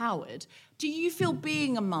empowered. Do you feel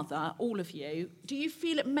being a mother, all of you, do you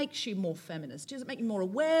feel it makes you more feminist? Does it make you more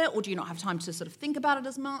aware, or do you not have time to sort of think about it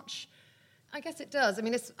as much? I guess it does. I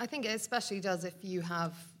mean, I think it especially does if you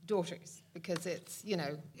have daughters, because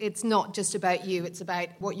it's not just about you, it's about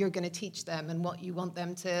what you're going to teach them and what you want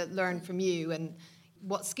them to learn from you and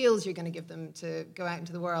what skills you're going to give them to go out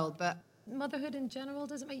into the world. But motherhood in general,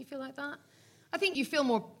 does it make you feel like that? I think you feel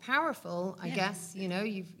more powerful, I guess.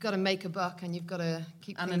 You've got to make a buck and you've got to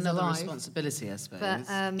keep things alive. And another responsibility, I suppose.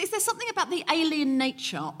 But, is there something about the alien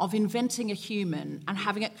nature of inventing a human and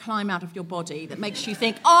having it climb out of your body that makes you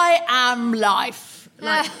think, I am life?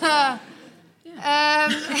 I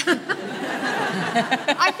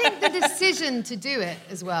think the decision to do it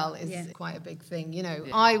as well is quite a big thing.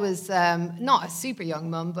 I was not a super young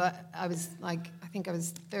mum, but I was I think I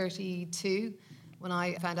was 32 when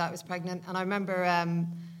I found out I was pregnant. And I remember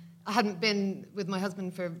I hadn't been with my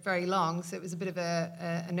husband for very long, so it was a bit of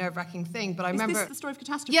a nerve-wracking thing. But I remember... Is this the story of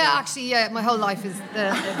catastrophe? Yeah, actually, yeah. My whole life is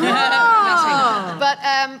the catastrophe. But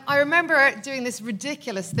I remember doing this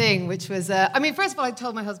ridiculous thing, which was... first of all, I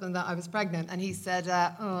told my husband that I was pregnant, and he said,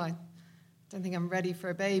 I don't think I'm ready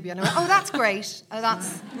for a baby. And I went, oh, that's great.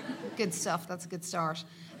 That's good stuff. That's a good start.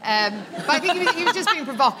 But I think he was just being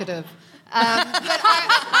provocative.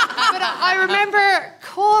 But I remember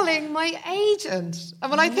calling my agent. And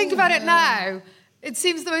when I think about it now, it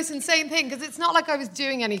seems the most insane thing, because it's not like I was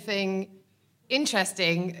doing anything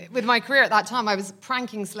interesting with my career at that time. I was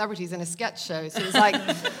pranking celebrities in a sketch show. So it was like,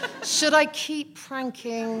 should I keep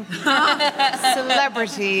pranking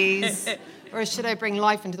celebrities, or should I bring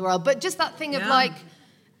life into the world? But just that thing of like,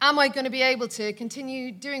 am I going to be able to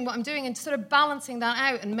continue doing what I'm doing, and sort of balancing that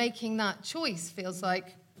out and making that choice feels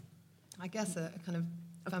like, I guess, a kind of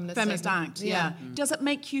feminist act, yeah. Does it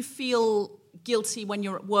make you feel guilty when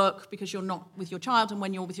you're at work because you're not with your child, and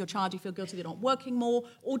when you're with your child you feel guilty you're not working more?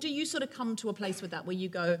 Or do you sort of come to a place with that where you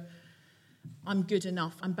go, I'm good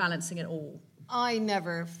enough, I'm balancing it all? I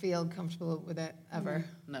never feel comfortable with it, ever.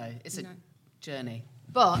 No, it's a journey.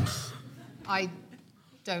 But I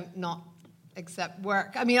don't not accept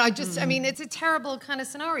work. It's a terrible kind of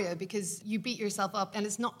scenario, because you beat yourself up and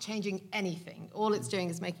it's not changing anything. All it's doing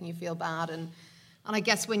is making you feel bad. And I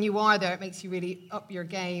guess when you are there, it makes you really up your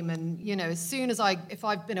game. And, as soon as if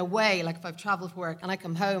I've been away, like if I've traveled for work and I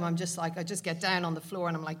come home, I'm just like, I just get down on the floor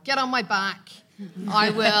and I'm like, get on my back. I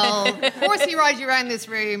will horsey ride you around this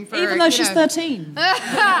room for... Even though she's 13.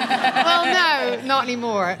 Well, no, not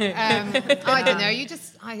anymore. I don't know. You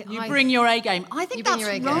bring your A game. I think that's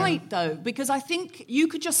right, though, because I think you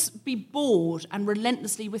could just be bored and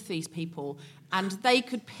relentlessly with these people, and they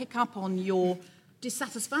could pick up on your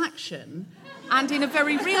dissatisfaction, and in a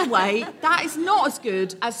very real way, that is not as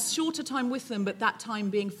good as shorter time with them, but that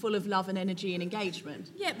time being full of love and energy and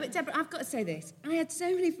engagement. Yeah, but Deborah, I've got to say this. I had so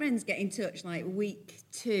many friends get in touch, like week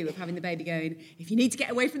 2 of having the baby, going, if you need to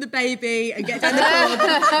get away from the baby and get down the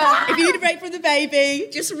pub, if you need a break from the baby,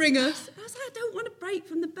 just ring us. I was like, I don't want a break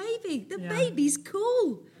from the baby. The baby's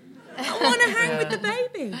cool. I want to hang with the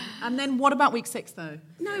baby. And then what about week 6, though?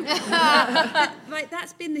 No,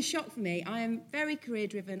 that's been the shock for me. I am very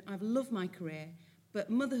career-driven. I've loved my career. But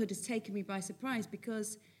motherhood has taken me by surprise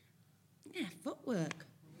because, footwork.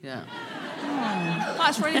 Yeah.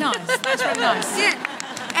 That's really nice. That's really nice. Yeah.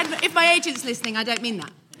 And if my agent's listening, I don't mean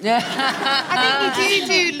that. I think you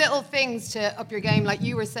do little things to up your game, like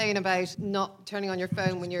you were saying about not turning on your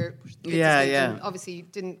phone when you're kids asleep, and obviously you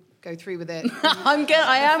didn't go through with it. I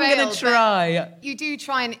am going to try. You do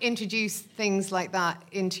try and introduce things like that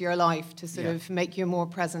into your life to sort of make you a more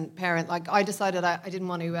present parent. Like I decided I didn't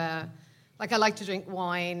want to, I like to drink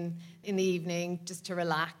wine in the evening just to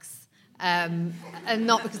relax. And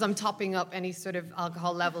not because I'm topping up any sort of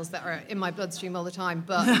alcohol levels that are in my bloodstream all the time,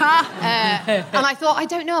 but and I thought, I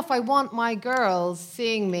don't know if I want my girls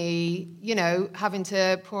seeing me, having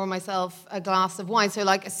to pour myself a glass of wine, so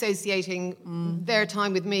like associating their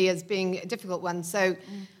time with me as being a difficult one. So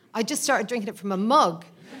I just started drinking it from a mug,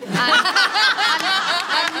 and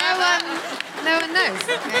no one knows.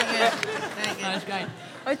 That's great.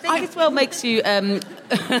 I think as well makes you... I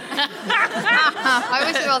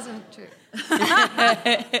wish it wasn't true.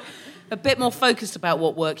 A bit more focused about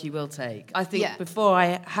what work you will take. I think before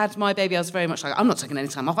I had my baby, I was very much like, I'm not taking any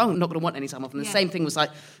time off. I'm not going to want any time off. And the same thing was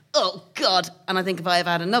like, oh, God. And I think if I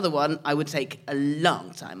ever had another one, I would take a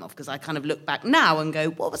long time off, because I kind of look back now and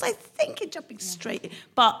go, what was I thinking, jumping straight in?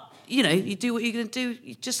 But... you do what you're going to do.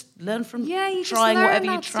 You just learn from trying whatever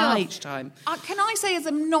you try each time. Can I say, as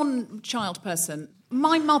a non-child person,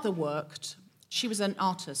 my mother worked. She was an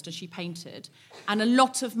artist and she painted. And a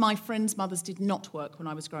lot of my friends' mothers did not work when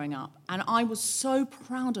I was growing up. And I was so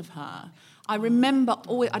proud of her. I remember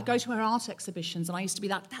I'd go to her art exhibitions and I used to be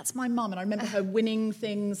like, that's my mum. And I remember her winning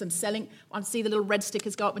things and selling. I'd see the little red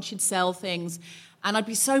stickers go up when she'd sell things. And I'd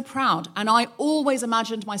be so proud. And I always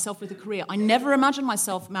imagined myself with a career. I never imagined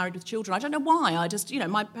myself married with children. I don't know why. I just,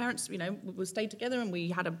 my parents, we stayed together and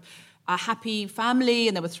we had a happy family,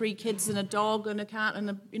 and there were 3 kids and a dog and a cat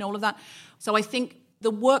and all of that. So I think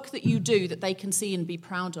the work that you do that they can see and be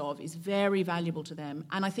proud of is very valuable to them.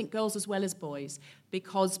 And I think girls as well as boys,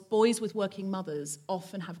 because boys with working mothers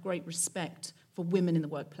often have great respect for women in the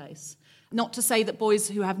workplace. Not to say that boys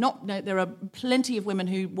who have not... No, there are plenty of women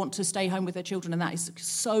who want to stay home with their children, and that is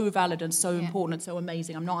so valid and so important and so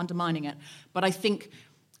amazing. I'm not undermining it. But I think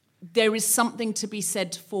there is something to be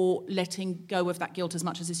said for letting go of that guilt as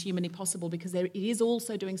much as is humanly possible, because it is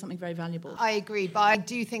also doing something very valuable. I agree, but I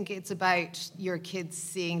do think it's about your kids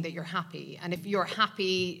seeing that you're happy. And if you're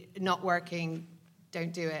happy not working,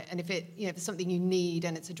 don't do it. And if if it's something you need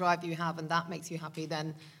and it's a drive you have and that makes you happy,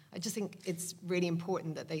 then I just think it's really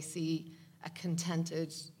important that they see a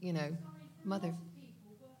contented, mother.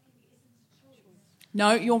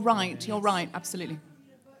 No, you're right. You're right. Absolutely.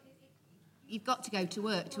 You've got to go to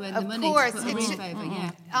work to earn the money Of course, to put the roof over.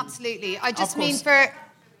 Yeah, absolutely. I just mean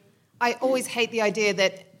I always hate the idea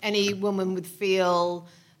that any woman would feel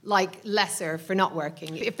like lesser for not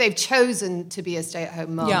working if they've chosen to be a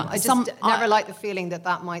stay-at-home mum. I just never like the feeling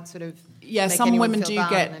that might sort of make some women feel do bad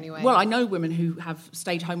get. in any way. Well, I know women who have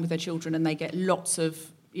stayed home with their children and they get lots of,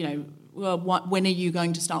 well, when are you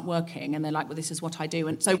going to start working? And they're like, well, this is what I do.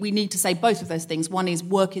 And so we need to say both of those things. One is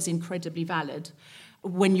work is incredibly valid.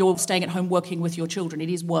 When you're staying at home working with your children, it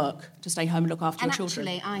is work to stay home and look after your children.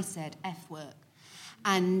 And actually, I said F work.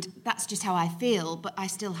 And that's just how I feel, but I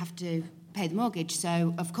still have to pay the mortgage.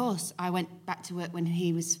 So, of course, I went back to work when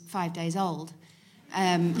he was 5 days old.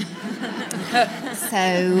 Eight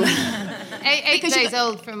days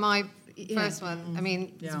old for my first one. I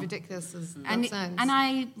mean, it's ridiculous as that sounds. And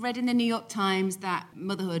I read in the New York Times that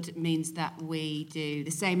motherhood means that we do the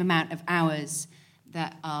same amount of hours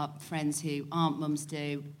that our friends who aren't mums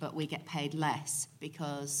do, but we get paid less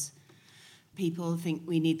because people think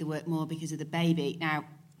we need the work more because of the baby. Now,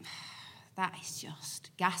 that is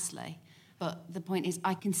just ghastly. But the point is,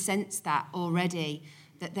 I can sense that already,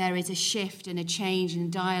 that there is a shift and a change in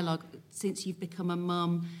dialogue since you've become a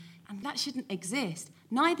mum, and that shouldn't exist.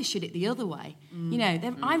 Neither should it the other way.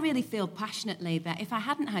 I really feel passionately that if I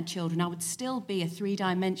hadn't had children, I would still be a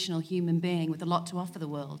three-dimensional human being with a lot to offer the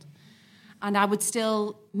world. And I would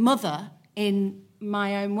still mother in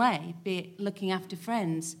my own way, be it looking after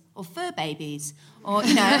friends or fur babies or,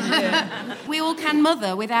 we all can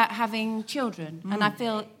mother without having children. And I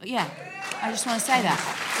feel, I just want to say that.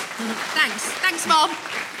 Thanks, Mom.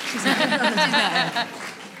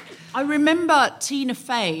 I remember Tina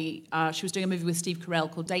Fey, she was doing a movie with Steve Carell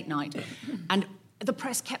called Date Night, and the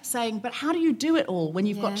press kept saying, but how do you do it all when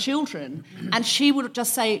you've got children? And she would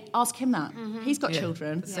just say, ask him that. He's got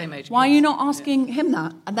children. Same age. Why are you not asking him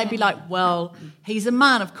that? And they'd be like, well, he's a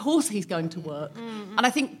man, of course he's going to work. And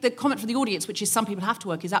I think the comment from the audience, which is some people have to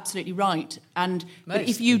work, is absolutely right. And but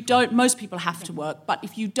if you don't, most people have to work, but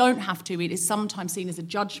if you don't have to, it is sometimes seen as a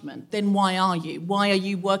judgment. Then why are you? Why are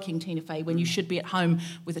you working, Tina Fey, when you should be at home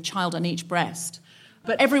with a child on each breast?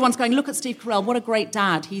 But everyone's going, look at Steve Carell, what a great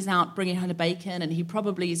dad. He's out bringing home the bacon and he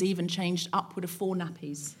probably has even changed upward of 4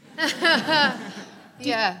 nappies.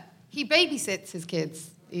 He babysits his kids,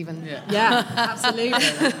 even. Yeah, absolutely.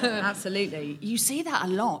 Absolutely. You see that a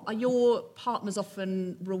lot. Are your partners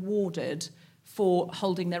often rewarded for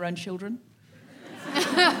holding their own children?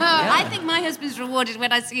 I think my husband's rewarded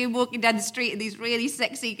when I see him walking down the street and these really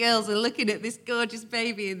sexy girls are looking at this gorgeous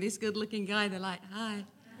baby and this good-looking guy. They're like, hi.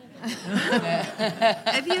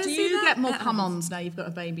 Have you Do you get more come-ons now you've got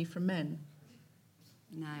a baby from men?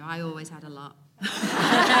 No, I always had a lot.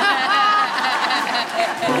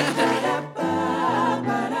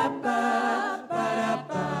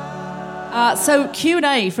 So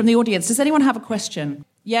Q&A from the audience. Does anyone have a question?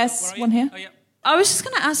 Yes, one here. Oh, yeah. I was just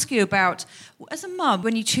going to ask you about, as a mum,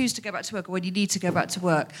 when you choose to go back to work or when you need to go back to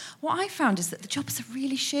work, what I found is that the jobs are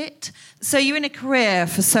really shit. So you're in a career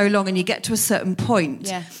for so long and you get to a certain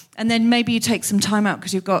point, and then maybe you take some time out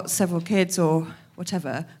because you've got several kids or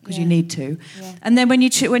whatever, because you need to. Yeah. And then when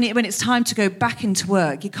it's time to go back into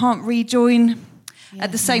work, you can't rejoin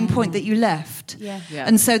at the same point that you left. Yeah.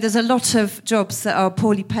 And so there's a lot of jobs that are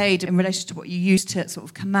poorly paid in relation to what you used to sort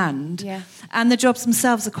of command. Yeah. And the jobs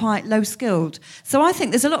themselves are quite low-skilled. So I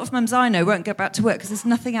think there's a lot of mums I know won't go back to work because there's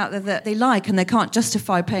nothing out there that they like and they can't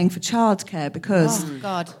justify paying for childcare because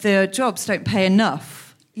the jobs don't pay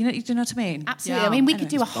enough. Do you know what I mean? Absolutely. I mean, we could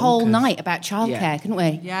do a whole night about childcare, couldn't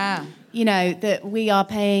we? Yeah. That we are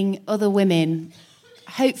paying other women,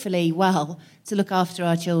 hopefully well, to look after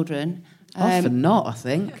our children. Often not, I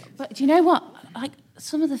think. But do you know what? Like,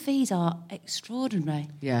 some of the fees are extraordinary.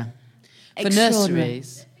 Yeah. For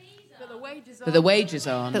nurseries. But the wages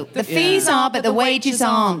aren't. The fees are, but the wages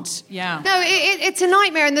aren't. Yeah. No, it's a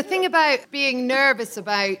nightmare. And the thing about being nervous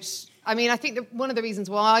about... I mean, I think that one of the reasons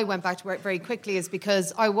why I went back to work very quickly is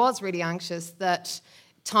because I was really anxious that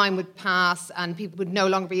time would pass and people would no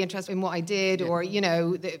longer be interested in what I did or,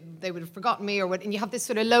 they would have forgotten me and you have this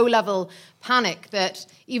sort of low-level panic that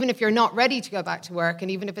even if you're not ready to go back to work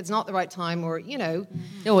and even if it's not the right time or,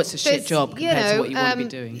 Oh, it's a shit job compared to what you want to be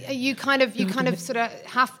doing. You kind of sort of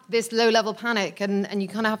have this low-level panic and you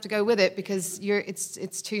kind of have to go with it because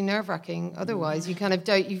it's too nerve-wracking otherwise. You kind of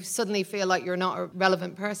you suddenly feel like you're not a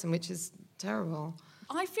relevant person, which is terrible.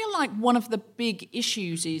 I feel like one of the big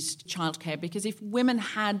issues is childcare, because if women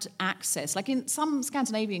had access, like in some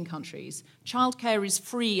Scandinavian countries, childcare is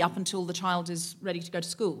free up until the child is ready to go to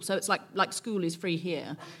school. So it's like school is free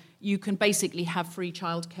here. You can basically have free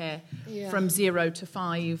childcare from 0 to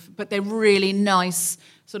 5, but they're really nice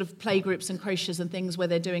sort of playgroups and creches and things where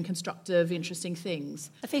they're doing constructive, interesting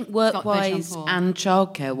things. I think work-wise and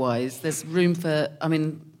childcare-wise, there's room for,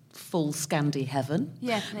 full Scandi heaven.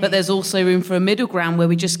 Yeah, but there's also room for a middle ground where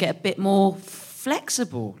we just get a bit more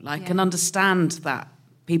flexible, and understand that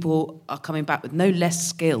people are coming back with no less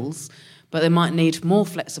skills, but they might need more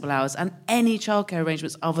flexible hours and any childcare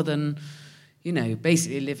arrangements other than,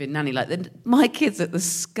 basically live-in nanny. My kids at the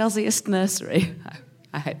scuzziest nursery.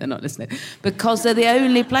 I hope they're not listening. Because they're the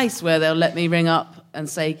only place where they'll let me ring up and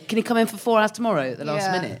say, can you come in for 4 hours tomorrow at the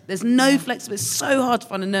last minute? There's no flexibility. It's so hard to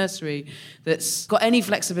find a nursery that's got any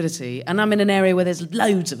flexibility. And I'm in an area where there's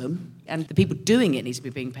loads of them. And the people doing it need to be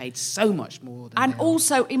being paid so much more. And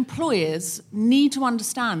also, employers need to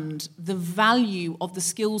understand the value of the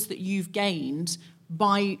skills that you've gained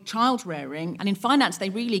by child rearing, and in finance they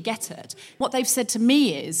really get it. What they've said to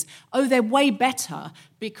me is, they're way better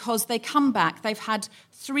because they come back, they've had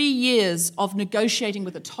 3 years of negotiating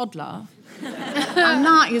with a toddler, and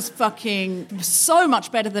that is fucking so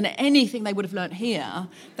much better than anything they would have learnt here.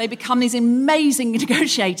 They become these amazing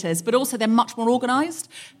negotiators, but also they're much more organised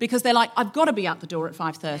because they're like, I've got to be out the door at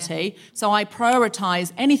 5:30, so I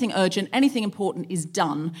prioritise anything urgent, anything important is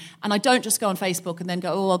done, and I don't just go on Facebook and then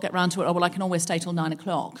go, I'll get round to it, I can always stay till 9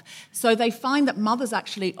 o'clock. So they find that mothers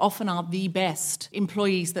actually often are the best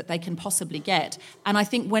employees that they can possibly get, and I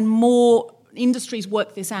think when more industries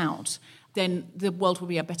work this out, then the world will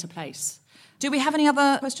be a better place. Do we have any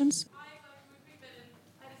other questions? I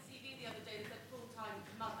had a CV the other day that said full-time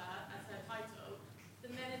mother as her title. The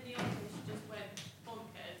men in the office just went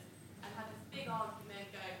bonkers and had this big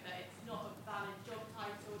argument going that it's not a valid job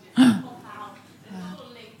title, it's a cop-out, and it's all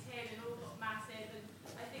on LinkedIn and all got massive. And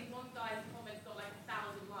I think one guy's comment got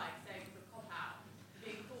 1,000 likes saying it's a cop-out,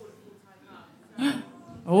 being called a full-time mum.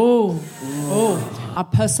 A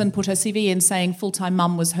person put her CV in saying full-time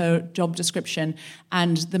mum was her job description,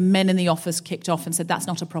 and the men in the office kicked off and said that's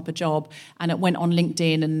not a proper job, and it went on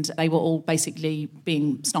LinkedIn and they were all basically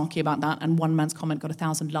being snarky about that, and one man's comment got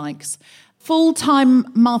 1,000 likes. Full-time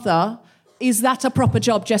mother, is that a proper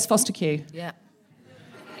job, Jess Fosterkew? Yeah.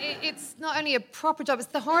 It's not only a proper job, it's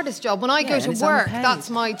the hardest job. When I go to work, that's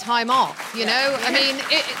my time off,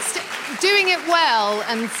 it's doing it well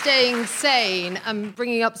and staying sane and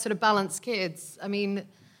bringing up sort of balanced kids.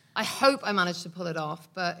 I hope I manage to pull it off,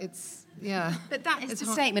 but it's, But that is the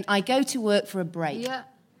statement. I go to work for a break. Yeah,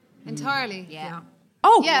 entirely. Yeah.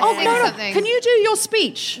 No. Can you do your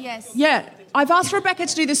speech? Yes. Yeah. I've asked Rebekah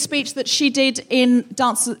to do the speech that she did in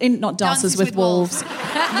Dances with Wolves,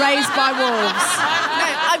 Raised by Wolves. No,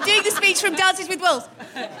 I'm doing the speech from Dances with Wolves.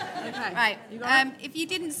 Okay. Right. If you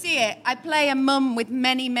didn't see it, I play a mum with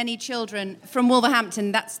many, many children from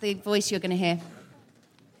Wolverhampton. That's the voice you're going to hear.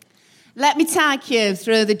 Let me take you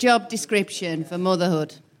through the job description for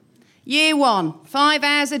motherhood. Year 1, 5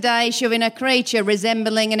 hours a day shoving a creature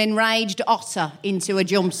resembling an enraged otter into a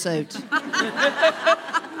jumpsuit.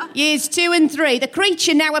 Years 2 and 3, the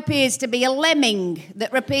creature now appears to be a lemming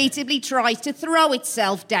that repeatedly tries to throw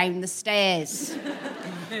itself down the stairs.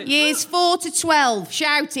 Years 4 to 12,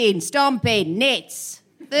 shouting, stomping, knits.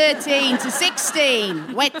 13 to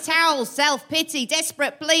 16, wet towels, self-pity,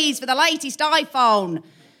 desperate pleas for the latest iPhone.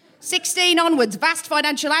 16 onwards, vast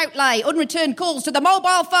financial outlay, unreturned calls to the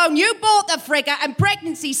mobile phone you bought the frigger, and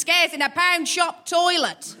pregnancy scares in a pound shop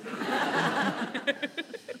toilet.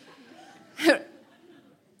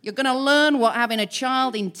 You're going to learn what having a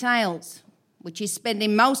child entails, which is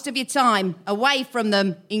spending most of your time away from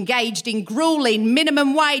them, engaged in grueling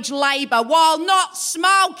minimum wage labour while not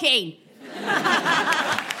smoking.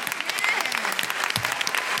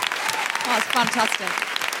 That's fantastic.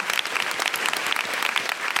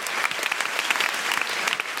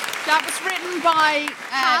 That was written by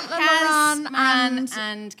Caitlin Moran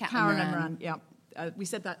and Carolyn Moran. Yeah. We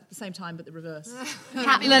said that at the same time, but the reverse.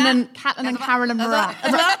 Caitlin and Carolyn Moran.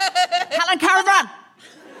 Caitlin Carolyn Moran.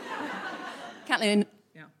 Caitlin.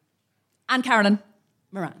 Yeah. And Carolyn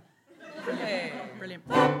Moran. Brilliant.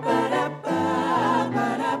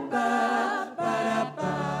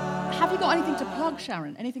 Have you got anything to plug,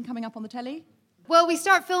 Sharon? Anything coming up on the telly? Well, we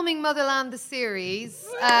start filming Motherland, the series,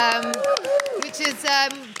 which is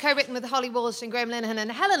co-written with Holly Walsh and Graham Linehan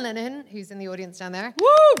and Helen Linehan, who's in the audience down there. Woo!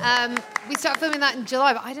 We start filming that in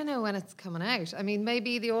July, but I don't know when it's coming out. I mean,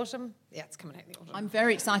 maybe the autumn? Yeah, it's coming out in the autumn. I'm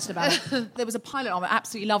very excited about it. There was a pilot of it, I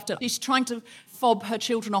absolutely loved it. She's trying to fob her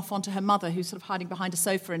children off onto her mother, who's sort of hiding behind a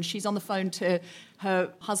sofa, and she's on the phone to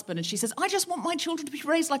her husband, and she says, I just want my children to be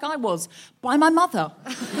raised like I was, by my mother.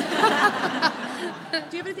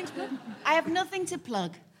 Do you have anything to plug? I have nothing to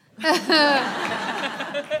plug. Watch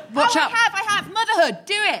out. I have. Motherhood,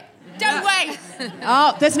 do it. Don't wait.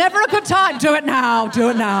 Oh, there's never a good time. Do it now.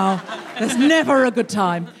 There's never a good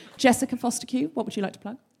time. Jessica Foster-Q, what would you like to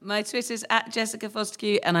plug? My Twitter's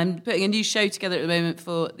 @JessicaFosterQ, and I'm putting a new show together at the moment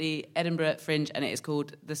for the Edinburgh Fringe, and it is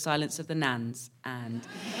called The Silence of the Nans. And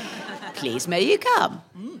please may you come.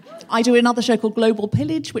 I do another show called Global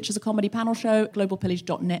Pillage, which is a comedy panel show.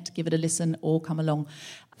 globalpillage.net. Give it a listen or come along.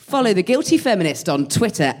 Follow The Guilty Feminist on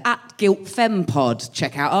Twitter @GuiltFemPod.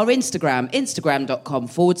 Check out our Instagram,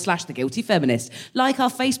 instagram.com/The Guilty Feminist. Like our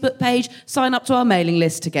Facebook page, sign up to our mailing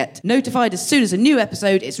list to get notified as soon as a new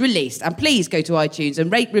episode is released. And please go to iTunes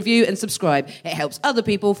and rate, review and subscribe. It helps other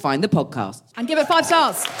people find the podcast. And give it 5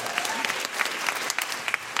 stars.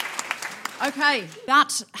 Okay,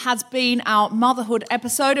 that has been our motherhood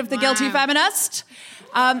episode of The Guilty Feminist.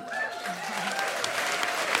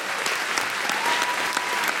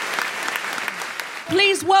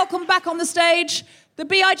 Please welcome back on the stage the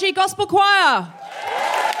BIG Gospel Choir.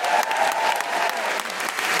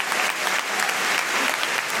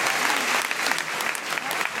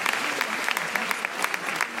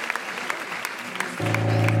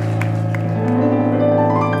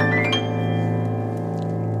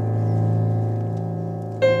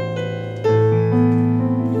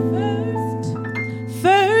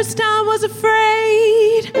 First I was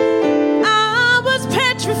afraid, I was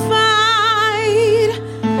petrified,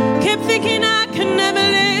 kept thinking I could never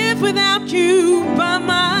live without you by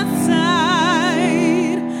my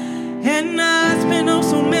side. And I spent oh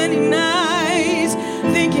so many nights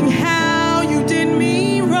thinking how you did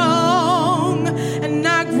me wrong, and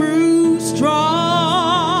I grew strong,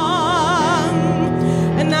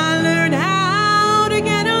 and I learned how to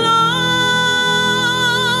get along.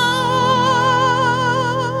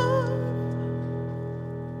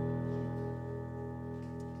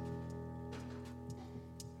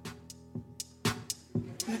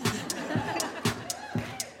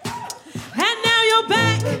 And now you're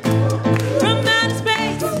back from outer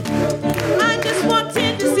space. I just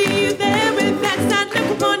wanted to see you there with that sad look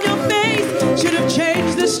upon your face. Should have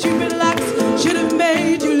changed the stupid locks, should have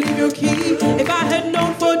made you leave your key. If I had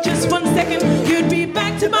known for just 1 second you'd be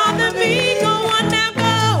back to bother me. Go on now,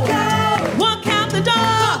 go. Walk out the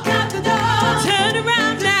door. Turn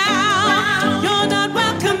around now. You're not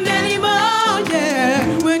welcome anymore. Yeah,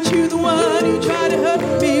 weren't you the one who tried to hurt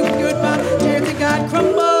me with goodbye? Do you think I'd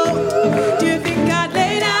crumble? Do you think I'd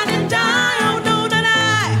lay down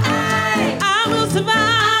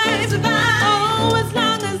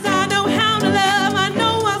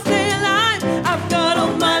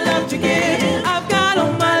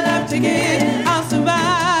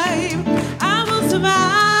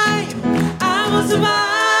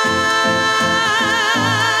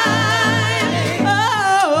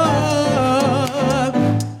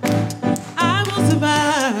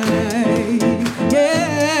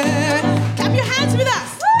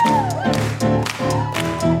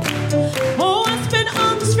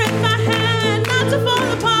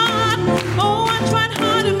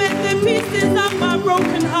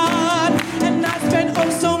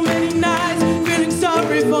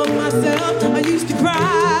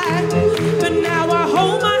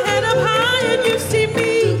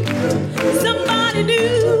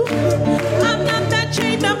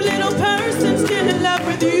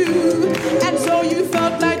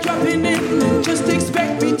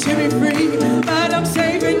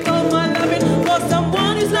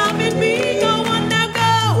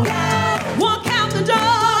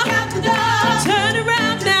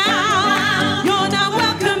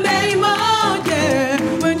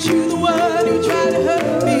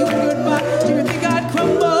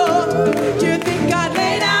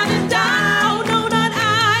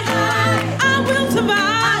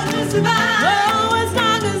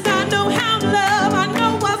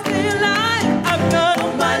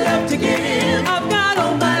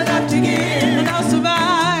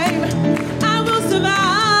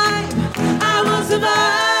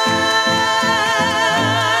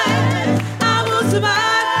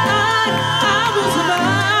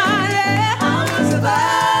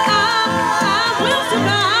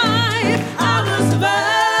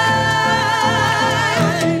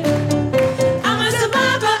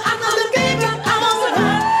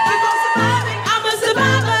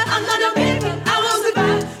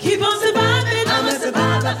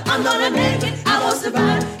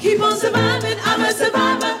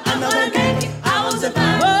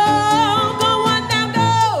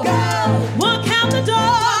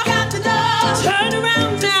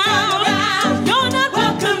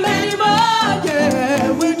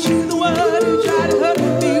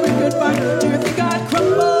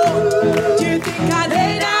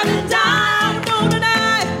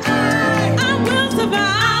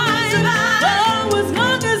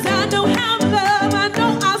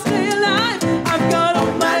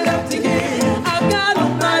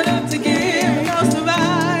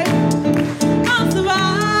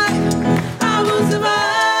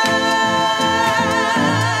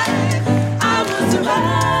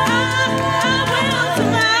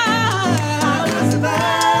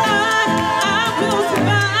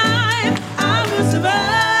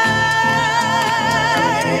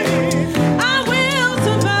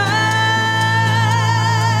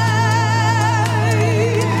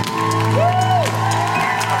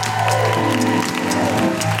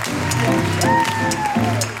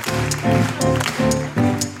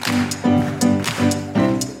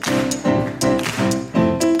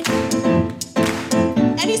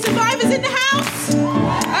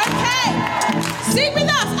Sing with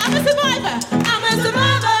us. I'm a survivor. I'm a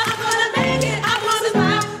survivor. I'm gonna make it. I will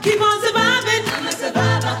survive. Keep on surviving. I'm a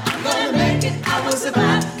survivor. I'm gonna make it. I will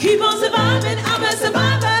survive. Keep on surviving. I'm a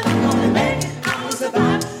survivor. I'm gonna make it. I will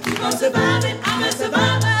survive. Keep on surviving. I'm a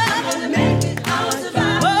survivor. I'm gonna make it. I will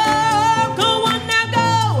survive. Oh, go on now, go.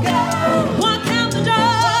 Walk out the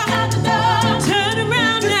door. Turn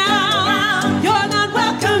around now. You're not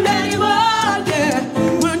welcome anymore. Yeah.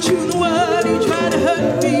 Weren't you the one who tried to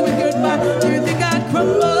hurt me with goodbye? Do you think I'd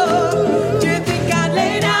crumble? Do you think I'd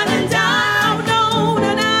lay down and die? No,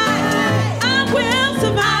 I will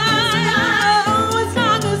survive. Oh, as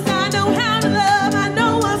long as I know how to love, I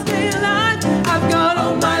know I'll stay alive. I've got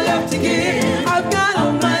all my love to give. I've got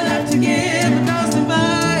all my love to give. And I'll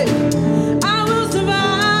survive. I will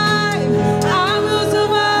survive. I will survive.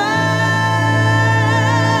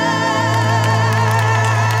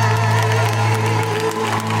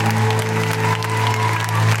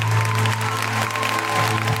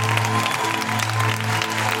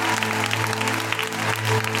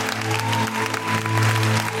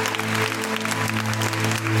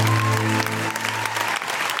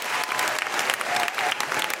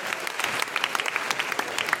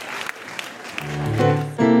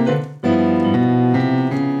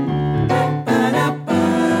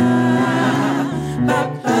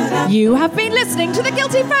 You have been listening to The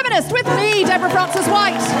Guilty Feminist with me, Deborah Frances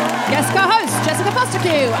White, guest co-host Jessica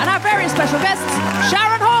Fosterque, and our very special guests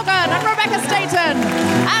Sharon Horgan and Rebekah Staton,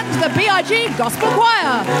 and the BIG Gospel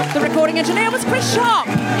Choir. The recording engineer was Chris Sharp.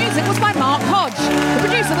 Music was by Mark Hodge. The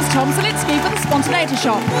producer was Tom Zelinsky for The Spontaneity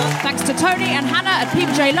Shop. Thanks to Tony and Hannah at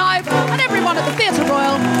PBJ Live and everyone at the Theatre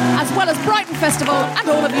Royal, as well as Brighton Festival, and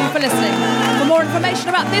all of you for listening. For more information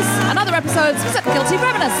about this and other episodes, visit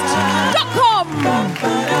guiltyfeminist.com.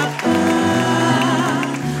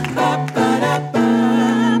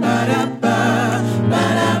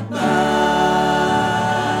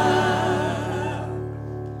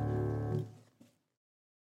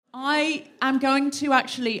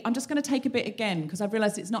 I'm just going to take a bit again because I've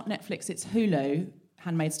realised it's not Netflix, it's Hulu,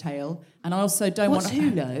 Handmaid's Tale. And I also don't want... What's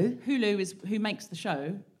Hulu? Hulu is who makes the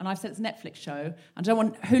show. And I've said it's a Netflix show. I don't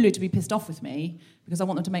want Hulu to be pissed off with me because I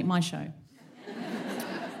want them to make my show.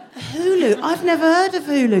 Hulu? I've never heard of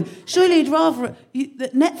Hulu. Surely you'd rather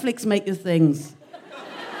that Netflix make your things.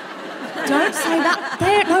 Don't say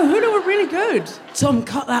that. No, Hulu are really good. Tom,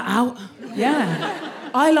 cut that out. Yeah.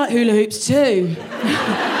 I like hula hoops too.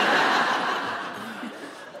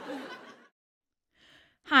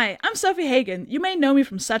 Hi, I'm Sophie Hagen. You may know me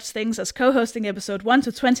from such things as co-hosting episode 1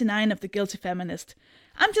 to 29 of The Guilty Feminist.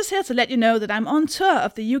 I'm just here to let you know that I'm on tour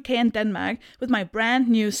of the UK and Denmark with my brand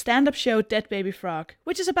new stand-up show Dead Baby Frog,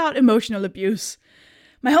 which is about emotional abuse.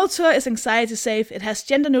 My whole tour is anxiety safe, it has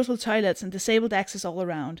gender-neutral toilets and disabled access all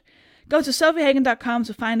around. Go to sophiehagen.com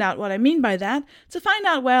to find out what I mean by that, to find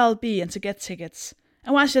out where I'll be and to get tickets.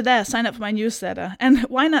 And whilst you're there, sign up for my newsletter, and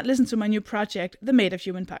why not listen to my new project, the Made of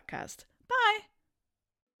Human podcast. Bye!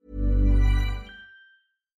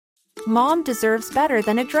 Mom deserves better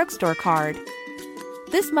than a drugstore card.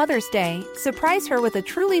 This Mother's Day, surprise her with a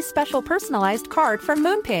truly special personalized card from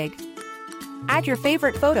Moonpig. Add your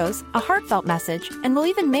favorite photos, a heartfelt message, and we'll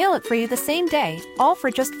even mail it for you the same day, all for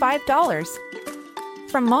just $5.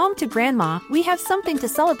 From mom to grandma, we have something to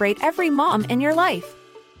celebrate every mom in your life.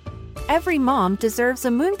 Every mom deserves a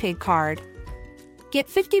Moonpig card. Get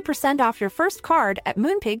 50% off your first card at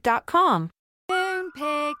moonpig.com.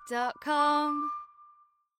 Moonpig.com.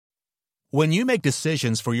 When you make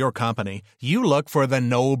decisions for your company, you look for the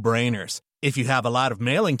no-brainers. If you have a lot of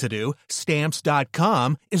mailing to do,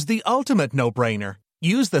 Stamps.com is the ultimate no-brainer.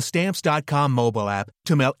 Use the Stamps.com mobile app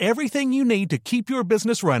to mail everything you need to keep your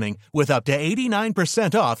business running with up to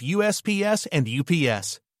 89% off USPS and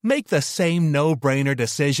UPS. Make the same no-brainer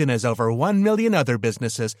decision as over 1 million other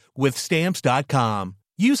businesses with Stamps.com.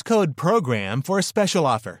 Use code PROGRAM for a special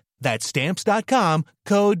offer. That's Stamps.com,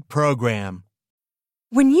 code PROGRAM.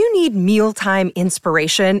 When you need mealtime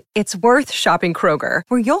inspiration, it's worth shopping Kroger,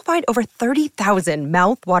 where you'll find over 30,000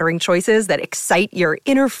 mouth-watering choices that excite your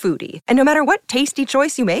inner foodie. And no matter what tasty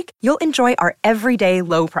choice you make, you'll enjoy our everyday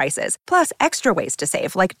low prices, plus extra ways to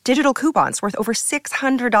save, like digital coupons worth over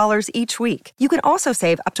 $600 each week. You can also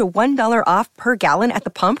save up to $1 off per gallon at the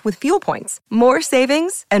pump with fuel points. More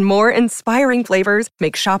savings and more inspiring flavors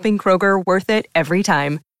make shopping Kroger worth it every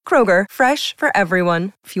time. Kroger, fresh for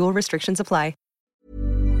everyone. Fuel restrictions apply.